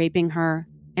 raping her,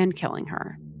 and killing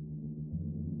her.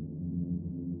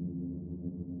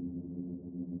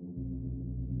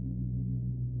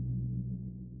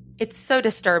 It's so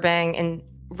disturbing and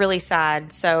really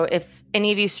sad. So if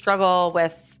any of you struggle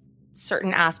with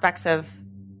certain aspects of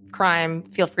crime,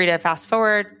 feel free to fast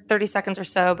forward 30 seconds or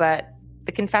so, but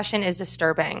the confession is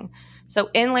disturbing. So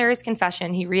in Larry's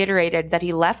confession, he reiterated that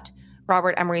he left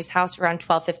Robert Emry's house around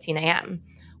 12:15 a.m.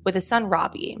 with his son,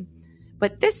 Robbie.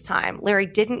 But this time, Larry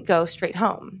didn't go straight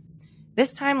home.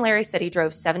 This time, Larry said he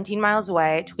drove 17 miles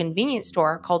away to a convenience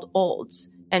store called Olds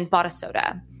and bought a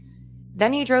soda.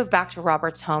 Then he drove back to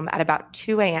Robert's home at about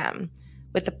 2 a.m.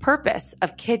 with the purpose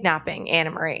of kidnapping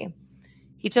Anna Marie.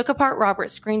 He took apart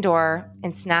Robert's screen door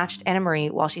and snatched Anna Marie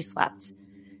while she slept.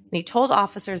 And he told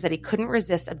officers that he couldn't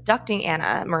resist abducting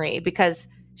Anna Marie because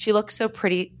she looked so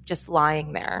pretty just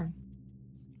lying there.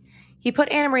 He put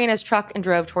Anna Marie in his truck and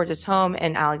drove towards his home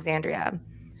in Alexandria.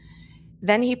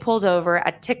 Then he pulled over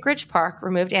at Tickridge Park,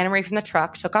 removed Anna Marie from the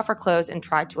truck, took off her clothes, and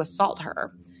tried to assault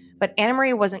her. But Anna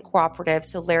Marie wasn't cooperative,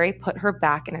 so Larry put her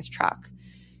back in his truck.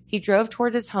 He drove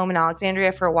towards his home in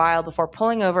Alexandria for a while before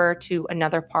pulling over to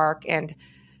another park and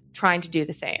trying to do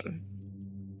the same.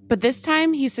 But this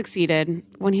time he succeeded.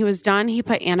 When he was done, he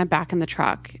put Anna back in the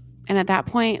truck. And at that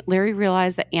point, Larry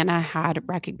realized that Anna had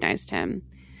recognized him.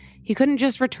 He couldn't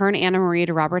just return Anna Marie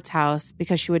to Robert's house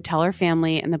because she would tell her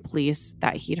family and the police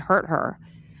that he'd hurt her.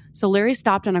 So Larry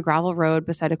stopped on a gravel road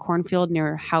beside a cornfield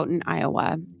near Houghton,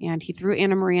 Iowa, and he threw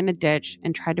Anna Marie in a ditch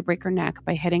and tried to break her neck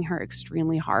by hitting her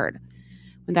extremely hard.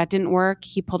 When that didn't work,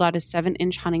 he pulled out his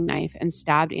 7-inch hunting knife and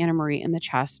stabbed Anna Marie in the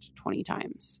chest 20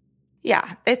 times.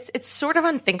 Yeah, it's sort of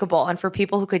unthinkable. And for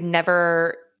people who could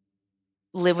never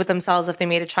live with themselves if they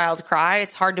made a child cry,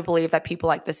 it's hard to believe that people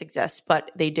like this exist,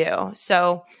 but they do.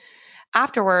 So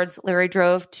afterwards, Larry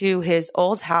drove to his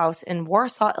old house in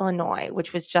Warsaw, Illinois,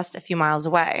 which was just a few miles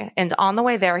away. And on the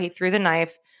way there, he threw the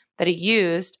knife that he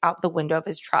used out the window of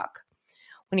his truck.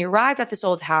 When he arrived at this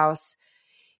old house,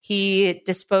 he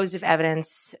disposed of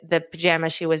evidence, the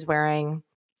pajamas she was wearing,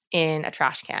 in a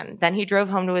trash can. Then he drove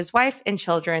home to his wife and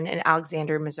children in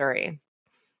Alexandria, Missouri.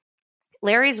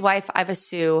 Larry's wife, Iva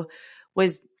Sue,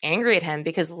 was angry at him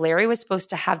because Larry was supposed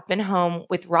to have been home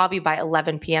with Robbie by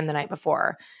 11 p.m. the night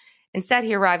before. Instead,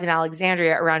 he arrived in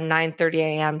Alexandria around 9:30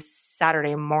 a.m.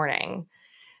 Saturday morning.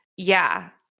 Yeah,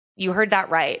 you heard that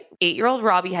right. 8-year-old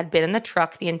Robbie had been in the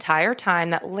truck the entire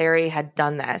time that Larry had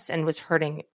done this and was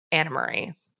hurting Anna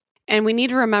Marie. And we need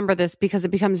to remember this because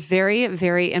it becomes very,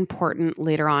 very important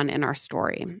later on in our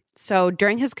story. So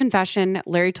during his confession,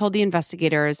 Larry told the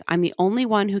investigators, "I'm the only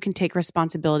one who can take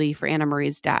responsibility for Anna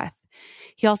Marie's death."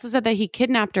 He also said that he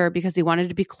kidnapped her because he wanted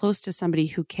to be close to somebody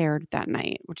who cared that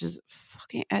night, which is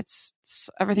fucking,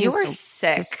 everything You is are so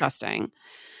sick. disgusting.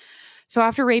 So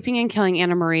after raping and killing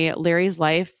Anna Marie, Larry's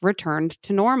life returned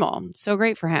to normal. So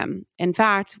great for him. In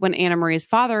fact, when Anna Marie's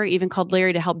father even called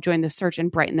Larry to help join the search in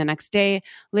Brighton the next day,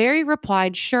 Larry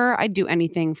replied, "Sure, I'd do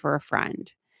anything for a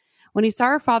friend." When he saw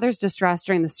her father's distress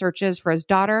during the searches for his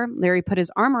daughter, Larry put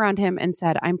his arm around him and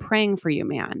said, "I'm praying for you,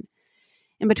 man."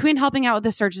 In between helping out with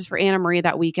the searches for Anna Marie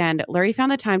that weekend, Larry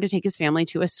found the time to take his family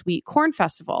to a sweet corn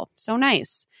festival. So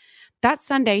nice. That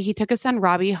Sunday, he took his son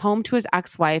Robbie home to his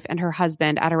ex-wife and her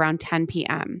husband at around 10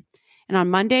 p.m. And on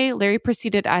Monday, Larry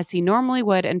proceeded as he normally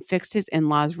would and fixed his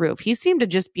in-laws' roof. He seemed to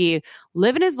just be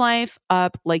living his life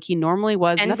up like he normally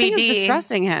was. NBD. Nothing is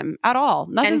distressing him at all.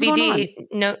 Nothing's going on.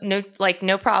 NBD,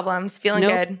 no problems. Feeling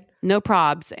good. No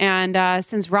probs. And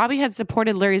since Robbie had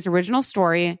supported Larry's original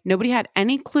story, nobody had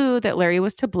any clue that Larry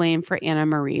was to blame for Anna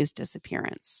Marie's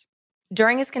disappearance.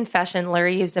 During his confession,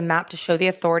 Larry used a map to show the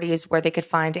authorities where they could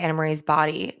find Anna Marie's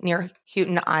body near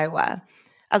Houghton, Iowa.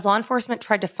 As law enforcement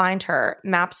tried to find her,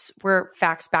 maps were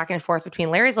faxed back and forth between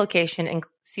Larry's location in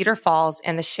Cedar Falls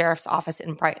and the sheriff's office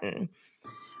in Brighton.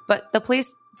 But the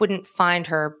police wouldn't find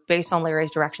her based on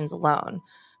Larry's directions alone.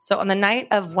 So on the night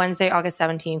of Wednesday, August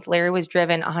 17th, Larry was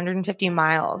driven 150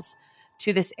 miles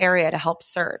to this area to help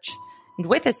search. And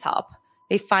with his help,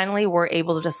 they finally were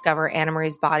able to discover Anna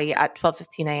Marie's body at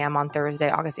 12:15 a.m. on Thursday,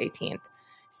 August 18th,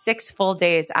 6 full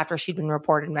days after she'd been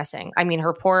reported missing. I mean,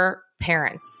 her poor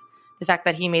parents, the fact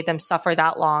that he made them suffer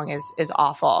that long is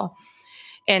awful.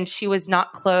 And she was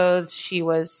not clothed, she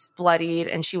was bloodied,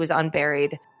 and she was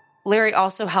unburied. Larry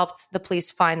also helped the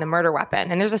police find the murder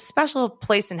weapon. And there's a special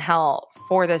place in hell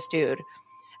for this dude.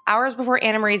 Hours before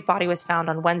Anna Marie's body was found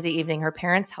on Wednesday evening, her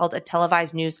parents held a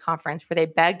televised news conference where they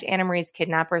begged Anna Marie's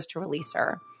kidnappers to release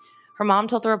her. Her mom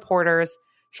told the reporters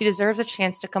she deserves a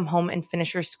chance to come home and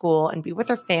finish her school and be with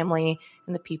her family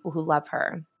and the people who love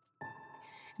her.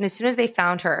 And as soon as they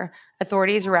found her,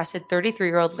 authorities arrested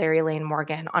 33-year-old Larry Lane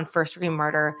Morgan on first-degree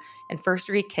murder and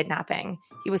first-degree kidnapping.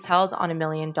 He was held on $1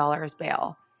 million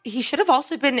bail. He should have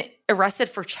also been arrested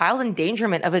for child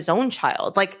endangerment of his own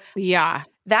child. Yeah.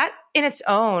 That in its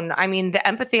own, I mean, the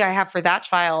empathy I have for that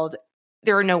child,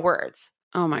 there are no words.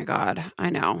 Oh my God.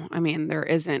 I know. I mean, there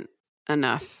isn't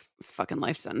enough fucking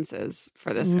life sentences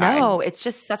for this guy. No, it's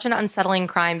just such an unsettling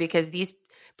crime because these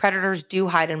predators do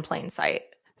hide in plain sight.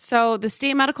 So the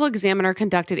state medical examiner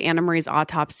conducted Anna Marie's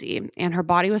autopsy, and her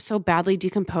body was so badly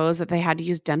decomposed that they had to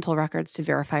use dental records to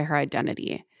verify her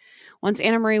identity. Once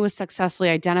Anna Marie was successfully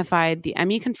identified, the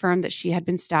ME confirmed that she had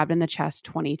been stabbed in the chest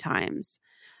 20 times.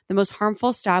 The most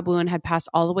harmful stab wound had passed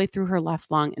all the way through her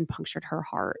left lung and punctured her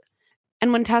heart.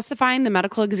 And when testifying, the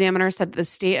medical examiner said that the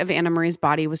state of Anna Marie's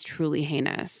body was truly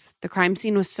heinous. The crime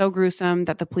scene was so gruesome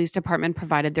that the police department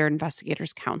provided their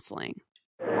investigators counseling.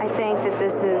 I think that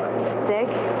this is sick.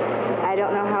 I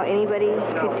don't know how anybody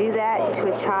could do that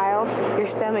to a child. Your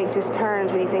stomach just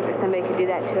turns when you think that somebody could do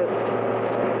that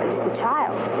to just a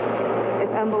child.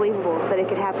 It's unbelievable that it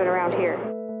could happen around here.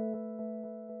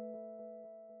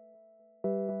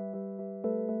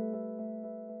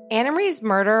 Anna Marie's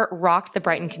murder rocked the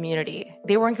Brighton community.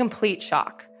 They were in complete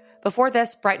shock. Before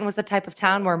this, Brighton was the type of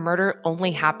town where murder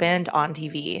only happened on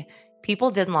TV. People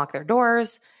didn't lock their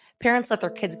doors. Parents let their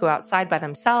kids go outside by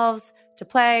themselves to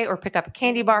play or pick up a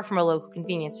candy bar from a local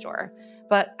convenience store.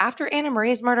 But after Anna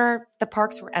Marie's murder, the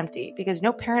parks were empty because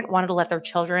no parent wanted to let their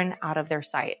children out of their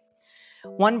sight.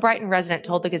 One Brighton resident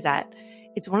told the Gazette,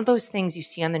 "It's one of those things you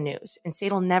see on the news and say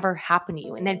it'll never happen to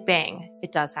you, and then bang,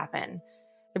 it does happen."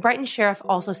 The Brighton sheriff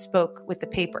also spoke with the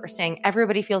paper, saying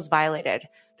everybody feels violated.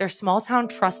 Their small-town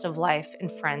trust of life and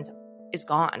friends is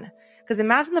gone. Because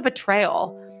imagine the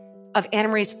betrayal of Anna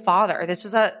Marie's father. This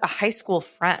was a high school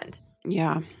friend.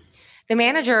 Yeah. The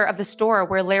manager of the store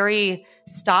where Larry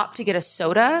stopped to get a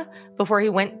soda before he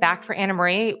went back for Anna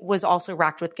Marie was also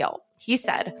racked with guilt. He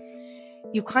said,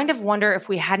 "You kind of wonder if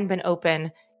we hadn't been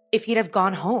open, if he'd have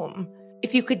gone home.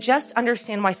 If you could just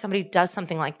understand why somebody does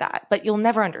something like that, but you'll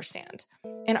never understand."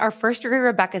 And our first degree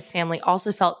Rebecca's family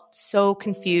also felt so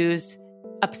confused,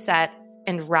 upset,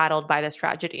 and rattled by this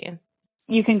tragedy.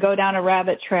 You can go down a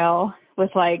rabbit trail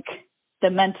with the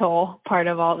mental part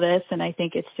of all this. And I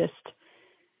think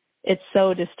it's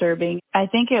so disturbing. I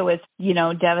think it was,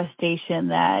 devastation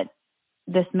that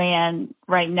this man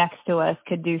right next to us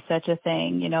could do such a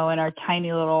thing, in our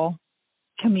tiny little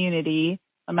community.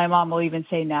 And my mom will even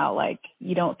say now,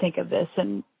 you don't think of this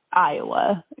in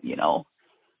Iowa,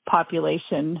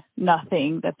 population,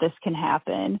 nothing, that this can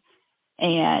happen.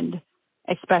 And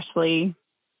especially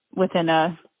within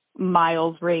a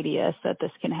miles radius that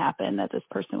this can happen, that this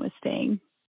person was staying.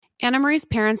 Anna Marie's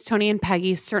parents, Tony and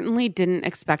Peggy, certainly didn't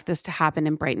expect this to happen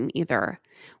in Brighton either.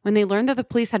 When they learned that the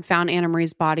police had found Anna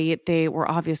Marie's body, they were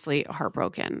obviously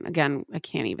heartbroken. Again, I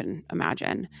can't even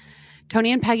imagine.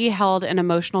 Tony and Peggy held an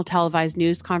emotional televised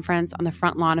news conference on the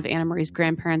front lawn of Anna Marie's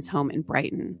grandparents' home in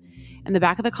Brighton. In the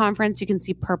back of the conference, you can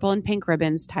see purple and pink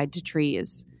ribbons tied to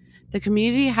trees. The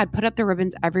community had put up the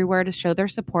ribbons everywhere to show their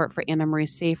support for Anna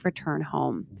Marie's safe return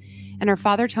home. And her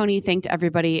father, Tony, thanked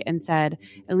everybody and said,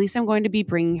 "At least I'm going to be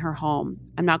bringing her home.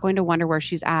 I'm not going to wonder where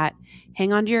she's at.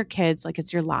 Hang on to your kids like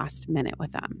it's your last minute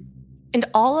with them." And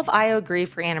all of Io agreed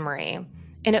for Anna Marie.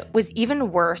 And it was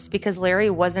even worse because Larry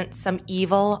wasn't some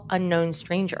evil, unknown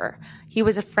stranger. He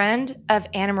was a friend of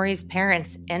Anna Marie's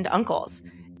parents and uncles.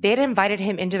 They had invited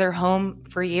him into their home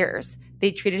for years.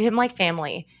 They treated him like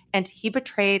family, and he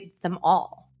betrayed them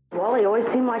all. Well, he always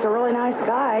seemed like a really nice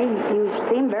guy. He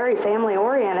seemed very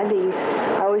family-oriented.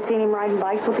 I always seen him riding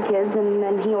bikes with the kids, and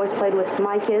then he always played with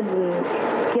my kids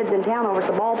and kids in town over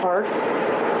at the ballpark.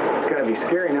 It's got to be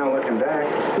scary now looking back.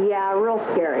 Yeah, real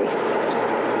scary.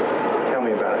 Tell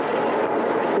me about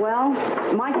it. Well,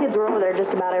 my kids were over there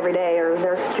just about every day, or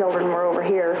their children were over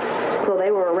here, so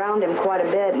they were around him quite a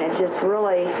bit, and it just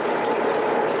really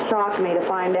shocked me to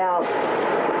find out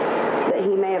that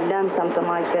he may have done something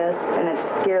like this, and it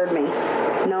scared me,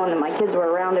 knowing that my kids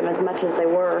were around him as much as they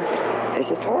were. It's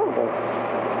just horrible.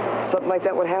 Something like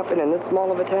that would happen in this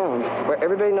small of a town, where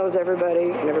everybody knows everybody,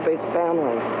 and everybody's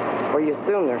family, or you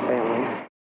assume they're family.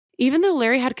 Even though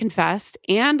Larry had confessed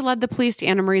and led the police to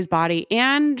Anna Marie's body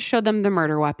and showed them the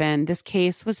murder weapon, this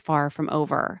case was far from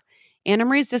over. Anna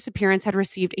Marie's disappearance had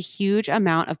received a huge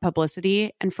amount of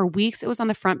publicity, and for weeks it was on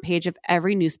the front page of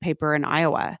every newspaper in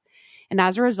Iowa. And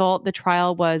as a result, the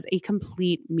trial was a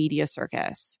complete media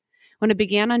circus. When it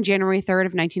began on January 3rd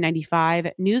of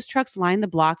 1995, news trucks lined the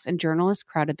blocks and journalists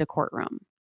crowded the courtroom.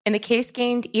 And the case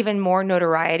gained even more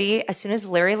notoriety as soon as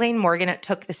Larry Lane Morgan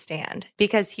took the stand,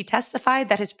 because he testified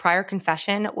that his prior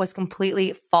confession was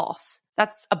completely false.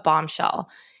 That's a bombshell.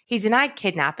 He denied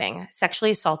kidnapping, sexually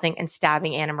assaulting, and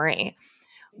stabbing Anna Marie.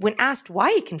 When asked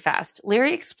why he confessed,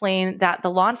 Larry explained that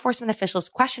the law enforcement officials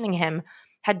questioning him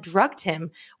had drugged him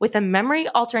with a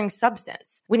memory-altering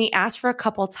substance when he asked for a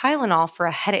couple Tylenol for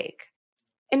a headache.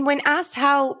 And when asked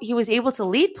how he was able to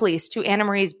lead police to Anna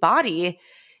Marie's body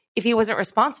if he wasn't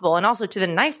responsible, and also to the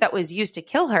knife that was used to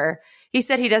kill her, he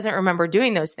said he doesn't remember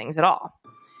doing those things at all.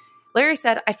 Larry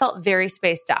said, "I felt very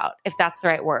spaced out, if that's the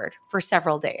right word, for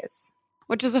several days."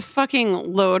 Which is a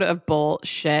fucking load of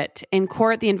bullshit. In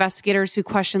court, the investigators who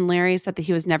questioned Larry said that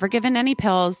he was never given any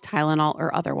pills, Tylenol,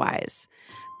 or otherwise.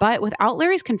 But without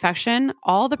Larry's confession,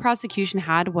 all the prosecution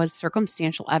had was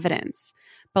circumstantial evidence.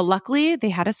 But luckily, they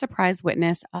had a surprise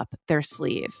witness up their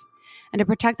sleeve. And to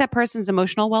protect that person's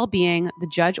emotional well-being, the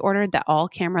judge ordered that all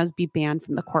cameras be banned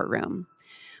from the courtroom.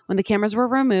 When the cameras were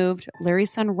removed,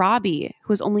 Larry's son, Robbie,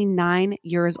 who was only 9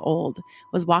 years old,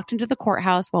 was walked into the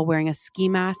courthouse while wearing a ski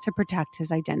mask to protect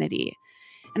his identity.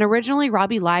 And originally,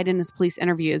 Robbie lied in his police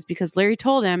interviews because Larry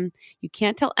told him, "You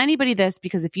can't tell anybody this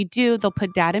because if you do, they'll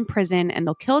put Dad in prison and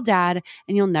they'll kill Dad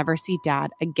and you'll never see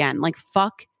Dad again." Like,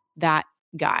 fuck that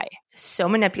guy. So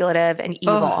manipulative and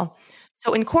evil. Ugh.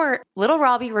 So in court, little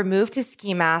Robbie removed his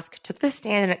ski mask, took the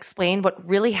stand, and explained what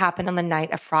really happened on the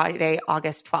night of Friday,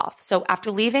 August 12th. So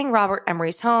after leaving Robert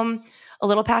Emry's home a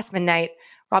little past midnight,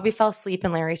 Robbie fell asleep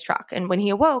in Larry's truck. And when he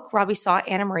awoke, Robbie saw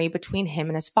Anna Marie between him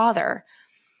and his father.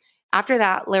 After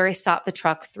that, Larry stopped the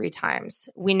truck 3 times.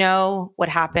 We know what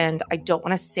happened. I don't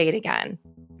want to say it again.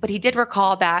 But he did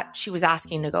recall that she was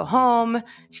asking to go home.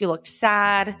 She looked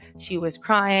sad. She was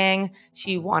crying.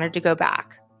 She wanted to go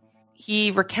back.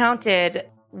 He recounted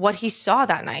what he saw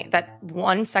that night, that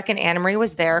 1 second Anna Marie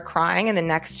was there crying and the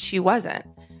next she wasn't.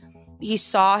 He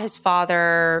saw his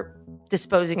father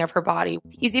disposing of her body.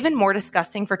 He's even more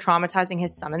disgusting for traumatizing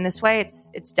his son in this way.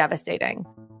 It's devastating.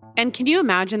 And can you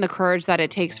imagine the courage that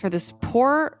it takes for this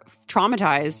poor,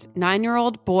 traumatized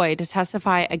 9-year-old boy to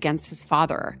testify against his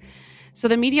father? So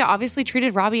the media obviously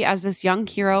treated Robbie as this young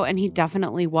hero, and he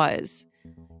definitely was.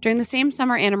 During the same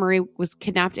summer Anna Marie was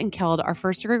kidnapped and killed, our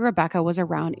first-degree Rebecca was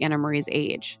around Anna Marie's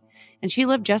age. And she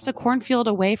lived just a cornfield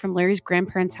away from Larry's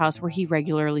grandparents' house where he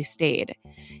regularly stayed.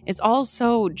 It's all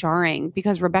so jarring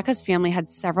because Rebecca's family had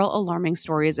several alarming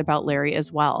stories about Larry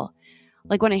as well.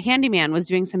 Like when a handyman was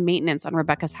doing some maintenance on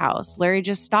Rebecca's house, Larry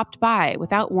just stopped by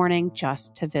without warning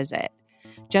just to visit.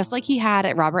 Just like he had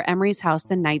at Robert Emry's house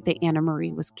the night that Anna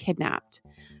Marie was kidnapped.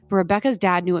 But Rebecca's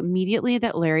dad knew immediately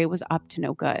that Larry was up to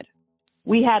no good.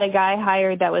 We had a guy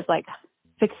hired that was like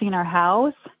fixing our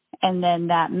house. And then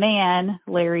that man,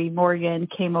 Larry Morgan,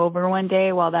 came over one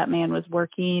day while that man was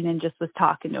working and just was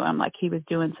talking to him like he was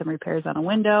doing some repairs on a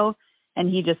window. and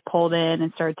he just pulled in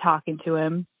and started talking to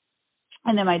him.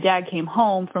 And then my dad came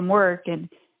home from work and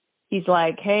he's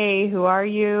like, "Hey, who are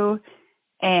you?"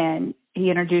 And he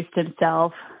introduced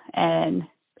himself, and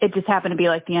it just happened to be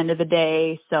like the end of the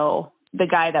day. So the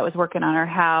guy that was working on our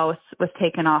house was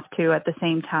taken off too at the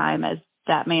same time as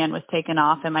that man was taken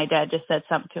off. And my dad just said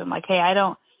something to him like, "Hey, I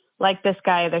don't like this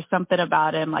guy. There's something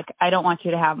about him. Like, I don't want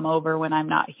you to have him over when I'm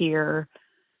not here,"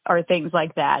 or things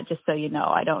like that. Just so you know,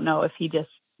 I don't know if he just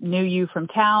knew you from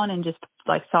town and just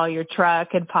like saw your truck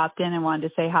and popped in and wanted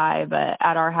to say hi, but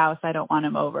at our house, I don't want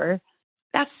him over.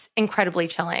 That's incredibly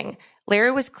chilling.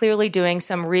 Larry was clearly doing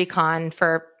some recon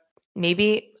for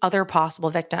maybe other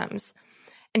possible victims.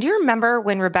 And do you remember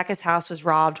when Rebecca's house was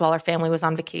robbed while her family was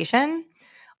on vacation?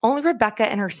 Only Rebecca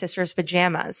and her sister's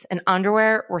pajamas and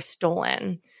underwear were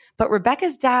stolen. But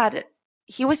Rebecca's dad,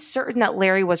 he was certain that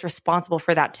Larry was responsible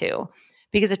for that too,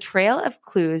 because a trail of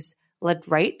clues led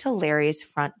right to Larry's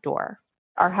front door.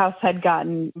 Our house had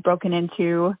gotten broken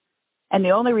into, and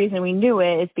the only reason we knew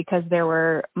it is because there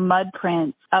were mud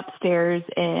prints upstairs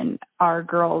in our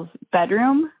girls'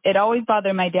 bedroom. It always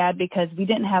bothered my dad because we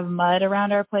didn't have mud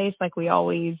around our place. Like, we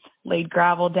always laid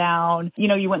gravel down. You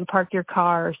know, you wouldn't park your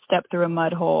car or step through a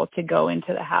mud hole to go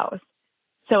into the house.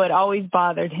 So it always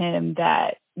bothered him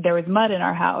that there was mud in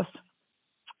our house.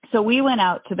 So we went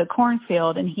out to the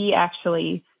cornfield, and he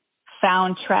actually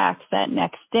found tracks that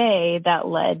next day that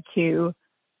led to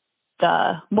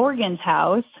the Morgan's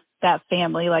house, that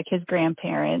family, like his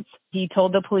grandparents. He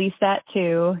told the police that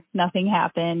too. Nothing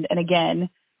happened. And again,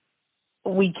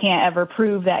 we can't ever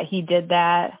prove that he did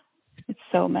that. It's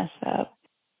so messed up.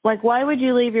 Like, why would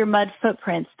you leave your mud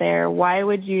footprints there? Why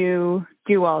would you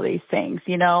do all these things?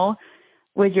 You know,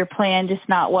 was your plan just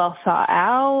not well thought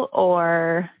out?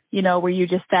 Or, you know, were you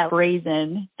just that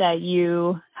brazen that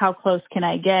how close can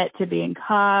I get to being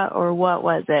caught? Or what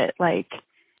was it? Like,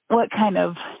 what kind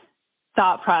of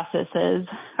thought processes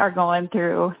are going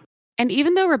through? And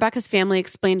even though Rebecca's family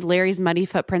explained Larry's muddy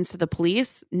footprints to the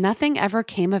police, nothing ever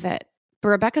came of it. But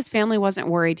Rebecca's family wasn't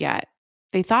worried yet.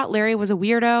 They thought Larry was a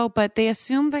weirdo, but they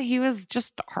assumed that he was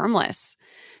just harmless.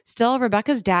 Still,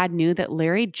 Rebecca's dad knew that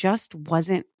Larry just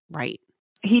wasn't right.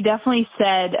 He definitely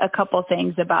said a couple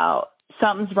things about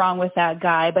something's wrong with that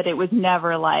guy, but it was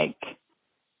never like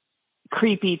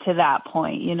creepy to that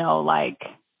point, you know, like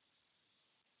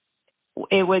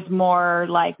it was more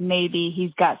like maybe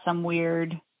he's got some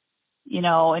weird, you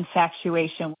know,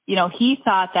 infatuation. You know, he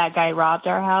thought that guy robbed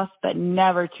our house, but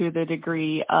never to the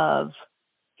degree of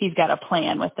he's got a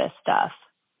plan with this stuff.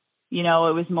 You know,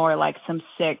 it was more like some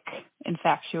sick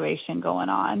infatuation going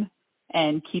on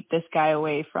and keep this guy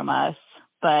away from us,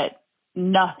 but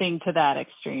nothing to that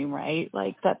extreme, right?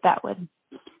 Like that would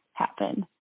happen.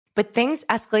 But things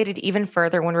escalated even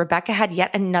further when Rebecca had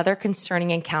yet another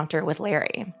concerning encounter with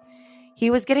Larry. He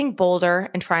was getting bolder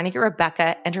and trying to get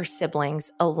Rebecca and her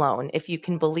siblings alone, if you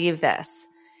can believe this.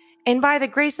 And by the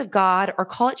grace of God, or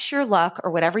call it sheer luck, or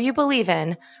whatever you believe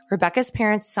in, Rebecca's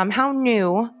parents somehow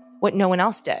knew what no one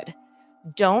else did.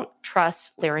 Don't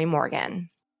trust Larry Morgan.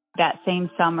 That same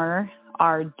summer,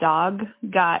 our dog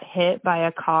got hit by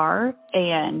a car,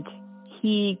 and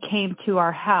he came to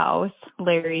our house,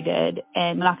 Larry did,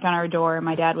 and knocked on our door.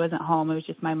 My dad wasn't home. It was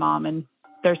just my mom, and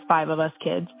there's 5 of us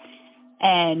kids.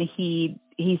 And he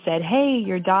said, "Hey,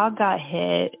 your dog got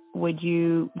hit. Would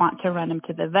you want to run him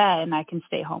to the vet and I can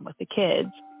stay home with the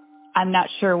kids?" I'm not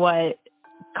sure what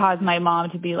caused my mom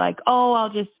to be like, "Oh,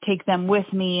 I'll just take them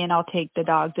with me and I'll take the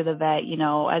dog to the vet," you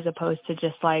know, as opposed to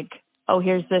just like, "Oh,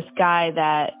 here's this guy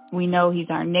that we know he's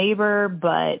our neighbor,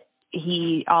 but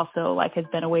he also like has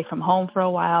been away from home for a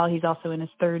while. He's also in his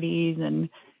 30s." And,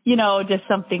 you know, just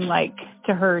something like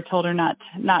to her told her not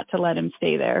to let him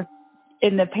stay there.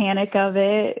 In the panic of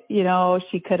it, you know,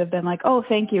 she could have been like, "Oh,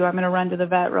 thank you. I'm going to run to the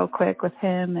vet real quick with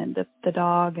him and the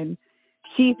dog." And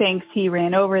she thinks he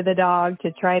ran over the dog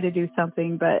to try to do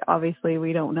something, but obviously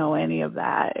we don't know any of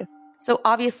that. So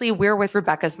obviously we're with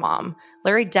Rebecca's mom.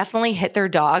 Larry definitely hit their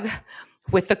dog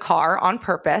with the car on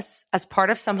purpose as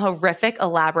part of some horrific,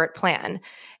 elaborate plan.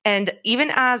 And even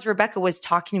as Rebecca was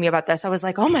talking to me about this, I was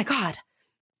like, "Oh my God,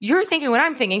 you're thinking what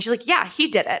I'm thinking." She's like, "Yeah, he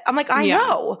did it." I'm like, I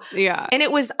know. Yeah. And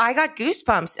I got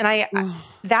goosebumps. And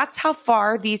that's how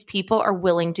far these people are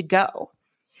willing to go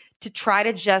to try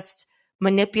to just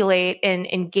manipulate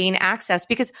and gain access.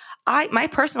 Because my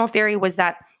personal theory was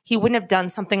that he wouldn't have done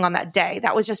something on that day.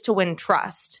 That was just to win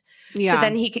trust. Yeah. So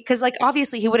then because like,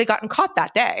 obviously he would have gotten caught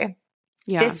that day.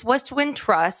 Yeah. This was to win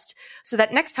trust so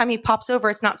that next time he pops over,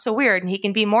 it's not so weird and he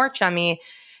can be more chummy.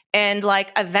 And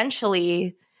like,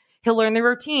 eventually he'll learn the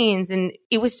routines. And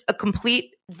it was a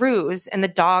complete ruse and the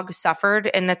dog suffered.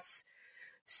 And that's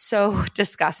so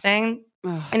disgusting.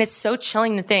 Ugh. And it's so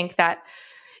chilling to think that,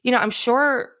 you know, I'm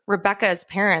sure Rebecca's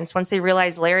parents, once they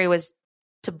realized Larry was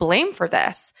to blame for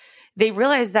this, they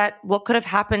realized that what could have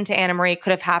happened to Anna Marie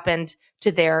could have happened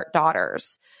to their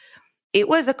daughters. It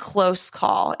was a close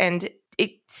call, and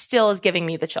it still is giving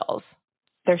me the chills.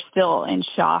 They're still in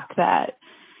shock that,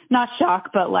 not shock,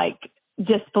 but like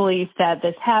disbelief that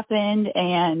this happened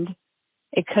and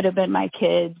it could have been my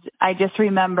kids. I just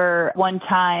remember one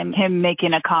time him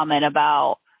making a comment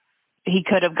about he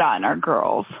could have gotten our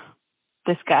girls.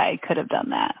 This guy could have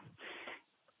done that.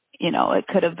 You know, it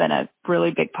could have been a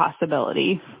really big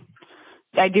possibility.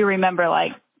 I do remember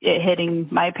like it hitting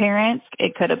my parents.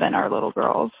 It could have been our little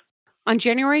girls. On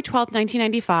January 12,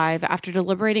 1995, after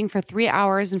deliberating for 3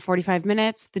 hours and 45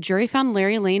 minutes, the jury found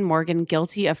Larry Lane Morgan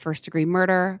guilty of first-degree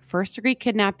murder, first-degree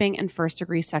kidnapping, and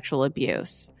first-degree sexual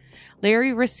abuse.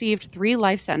 Larry received 3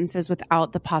 life sentences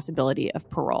without the possibility of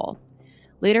parole.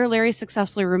 Later, Larry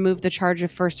successfully removed the charge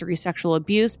of first-degree sexual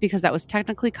abuse because that was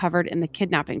technically covered in the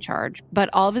kidnapping charge, but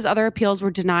all of his other appeals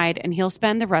were denied, and he'll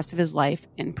spend the rest of his life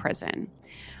in prison.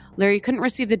 Larry couldn't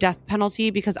receive the death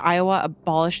penalty because Iowa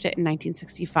abolished it in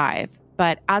 1965.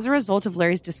 But as a result of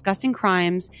Larry's disgusting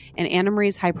crimes and Anna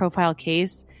Marie's high-profile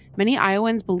case, many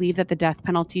Iowans believe that the death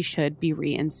penalty should be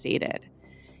reinstated.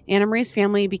 Anna Marie's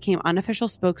family became unofficial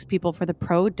spokespeople for the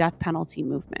pro-death penalty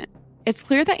movement. It's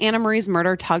clear that Anna Marie's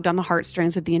murder tugged on the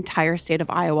heartstrings of the entire state of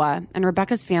Iowa, and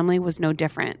Rebecca's family was no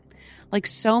different. Like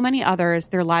so many others,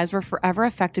 their lives were forever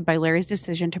affected by Larry's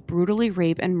decision to brutally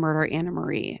rape and murder Anna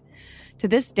Marie. To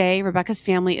this day, Rebecca's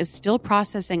family is still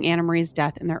processing Anna Marie's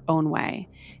death in their own way,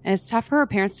 and it's tough for her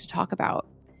parents to talk about.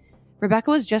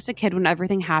 Rebecca was just a kid when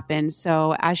everything happened,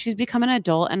 so as she's become an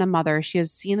adult and a mother, she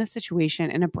has seen the situation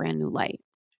in a brand new light.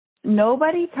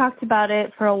 Nobody talked about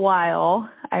it for a while.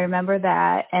 I remember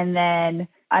that. And then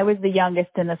I was the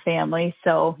youngest in the family,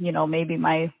 so, you know, maybe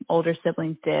my older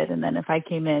siblings did. And then if I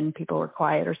came in, people were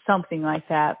quiet or something like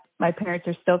that. My parents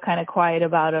are still kind of quiet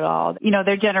about it all. You know,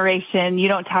 their generation, you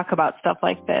don't talk about stuff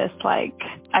like this. Like,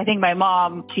 I think my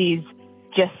mom, she's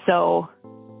just so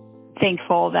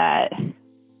thankful that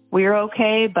we're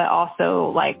okay, but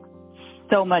also like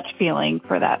so much feeling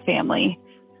for that family.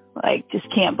 Like, just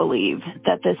can't believe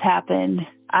that this happened.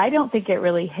 I don't think it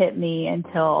really hit me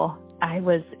until I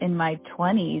was in my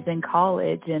 20s in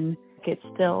college, and it's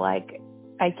still like,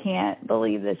 I can't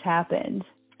believe this happened.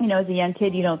 You know, as a young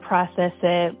kid, you don't process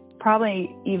it.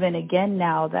 Probably even again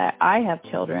now that I have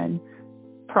children,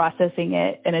 processing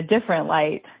it in a different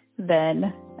light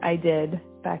than I did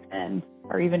back then,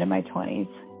 or even in my 20s.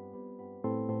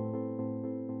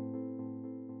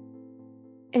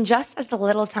 And just as the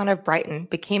little town of Brighton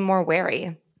became more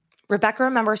wary, Rebecca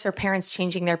remembers her parents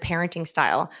changing their parenting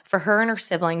style for her and her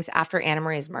siblings after Anna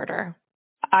Marie's murder.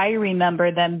 I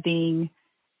remember them being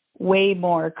way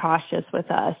more cautious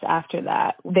with us after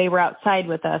that. They were outside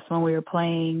with us when we were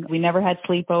playing. We never had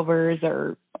sleepovers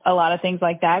or a lot of things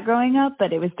like that growing up,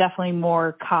 but it was definitely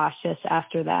more cautious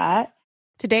after that.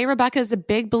 Today, Rebecca is a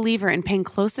big believer in paying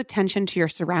close attention to your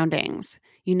surroundings.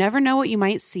 You never know what you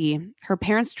might see. Her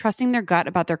parents trusting their gut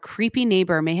about their creepy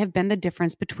neighbor may have been the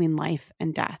difference between life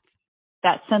and death.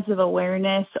 That sense of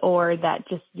awareness, or that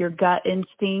just your gut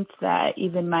instinct that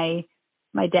even my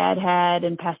dad had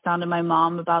and passed on to my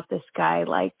mom about this guy,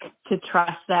 like to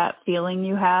trust that feeling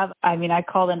you have. I mean, I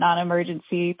call the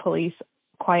non-emergency police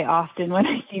quite often when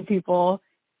I see people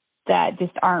that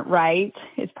just aren't right.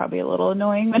 It's probably a little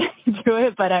annoying when I do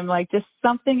it, but I'm like, just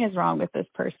something is wrong with this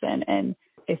person. And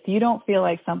if you don't feel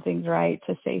like something's right,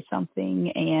 to say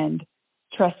something and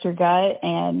trust your gut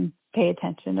and pay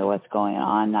attention to what's going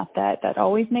on. Not that that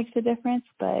always makes a difference,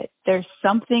 but there's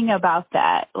something about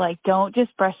that. Like, don't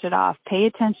just brush it off. Pay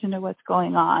attention to what's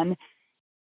going on.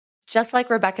 Just like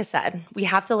Rebecca said, we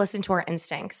have to listen to our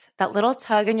instincts. That little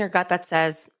tug in your gut that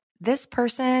says, this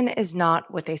person is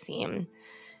not what they seem.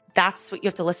 That's what you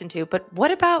have to listen to. But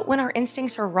what about when our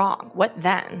instincts are wrong? What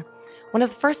then? One of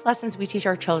the first lessons we teach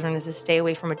our children is to stay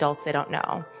away from adults they don't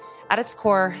know. At its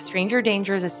core, stranger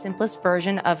danger is the simplest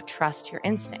version of trust your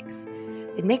instincts.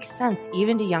 It makes sense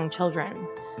even to young children.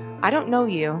 I don't know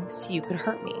you, so you could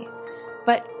hurt me.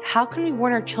 But how can we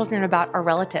warn our children about our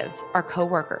relatives, our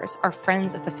coworkers, our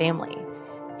friends of the family?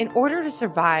 In order to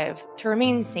survive, to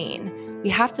remain sane, we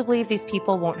have to believe these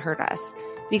people won't hurt us,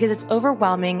 because it's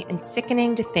overwhelming and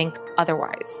sickening to think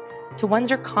otherwise. To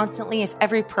wonder constantly if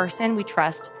every person we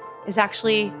trust is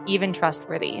actually even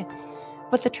trustworthy.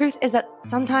 But the truth is that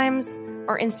sometimes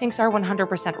our instincts are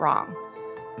 100% wrong,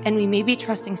 and we may be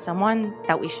trusting someone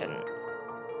that we shouldn't.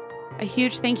 A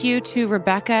huge thank you to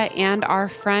Rebecca and our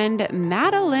friend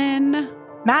Madeline.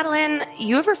 Madeline,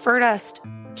 you have referred us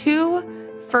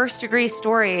 2 first degree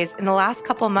stories in the last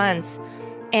couple months.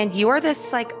 And you are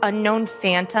this like unknown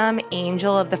phantom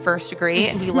angel of the first degree.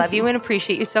 And we love you and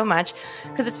appreciate you so much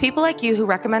because it's people like you who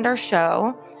recommend our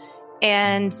show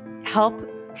and help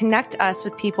connect us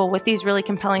with people with these really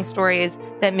compelling stories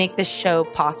that make this show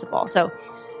possible. So,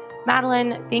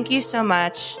 Madeline, thank you so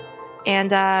much.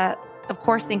 And of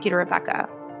course, thank you to Rebecca.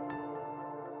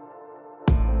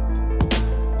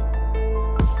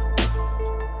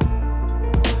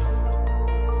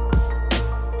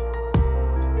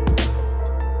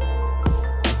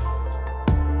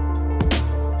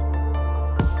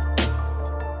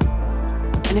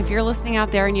 And if you're listening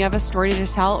out there and you have a story to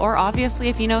tell, or obviously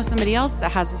if you know somebody else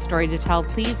that has a story to tell,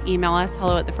 please email us,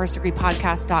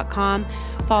 hello@thefirstdegreepodcast.com.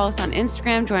 Follow us on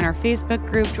Instagram, join our Facebook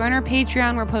group, join our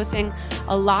Patreon. We're posting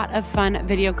a lot of fun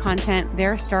video content.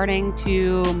 They're starting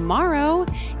tomorrow.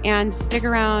 And stick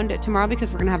around tomorrow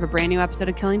because we're going to have a brand new episode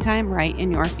of Killing Time right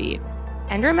in your feed.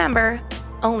 And remember,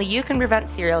 only you can prevent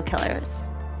serial killers.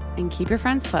 And keep your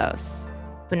friends close.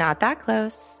 But not that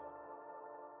close.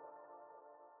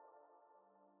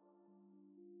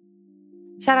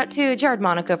 Shout out to Jared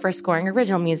Monaco for scoring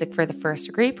original music for The First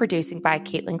Degree, producing by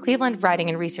Caitlin Cleveland, writing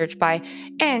and research by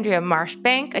Andrea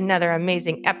Marshbank. Another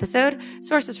amazing episode.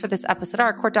 Sources for this episode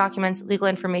are court documents, Legal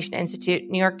Information Institute,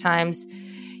 New York Times,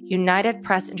 United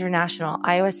Press International,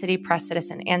 Iowa City Press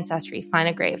Citizen, Ancestry, Find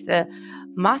a Grave, the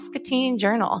Muscatine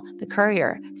Journal, The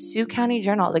Courier, Sioux County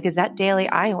Journal, The Gazette Daily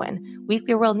Iowan,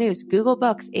 Weekly World News, Google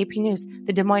Books, AP News,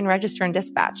 The Des Moines Register and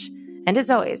Dispatch. And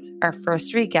as always, our first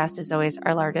degree guest is always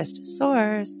our largest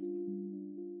source.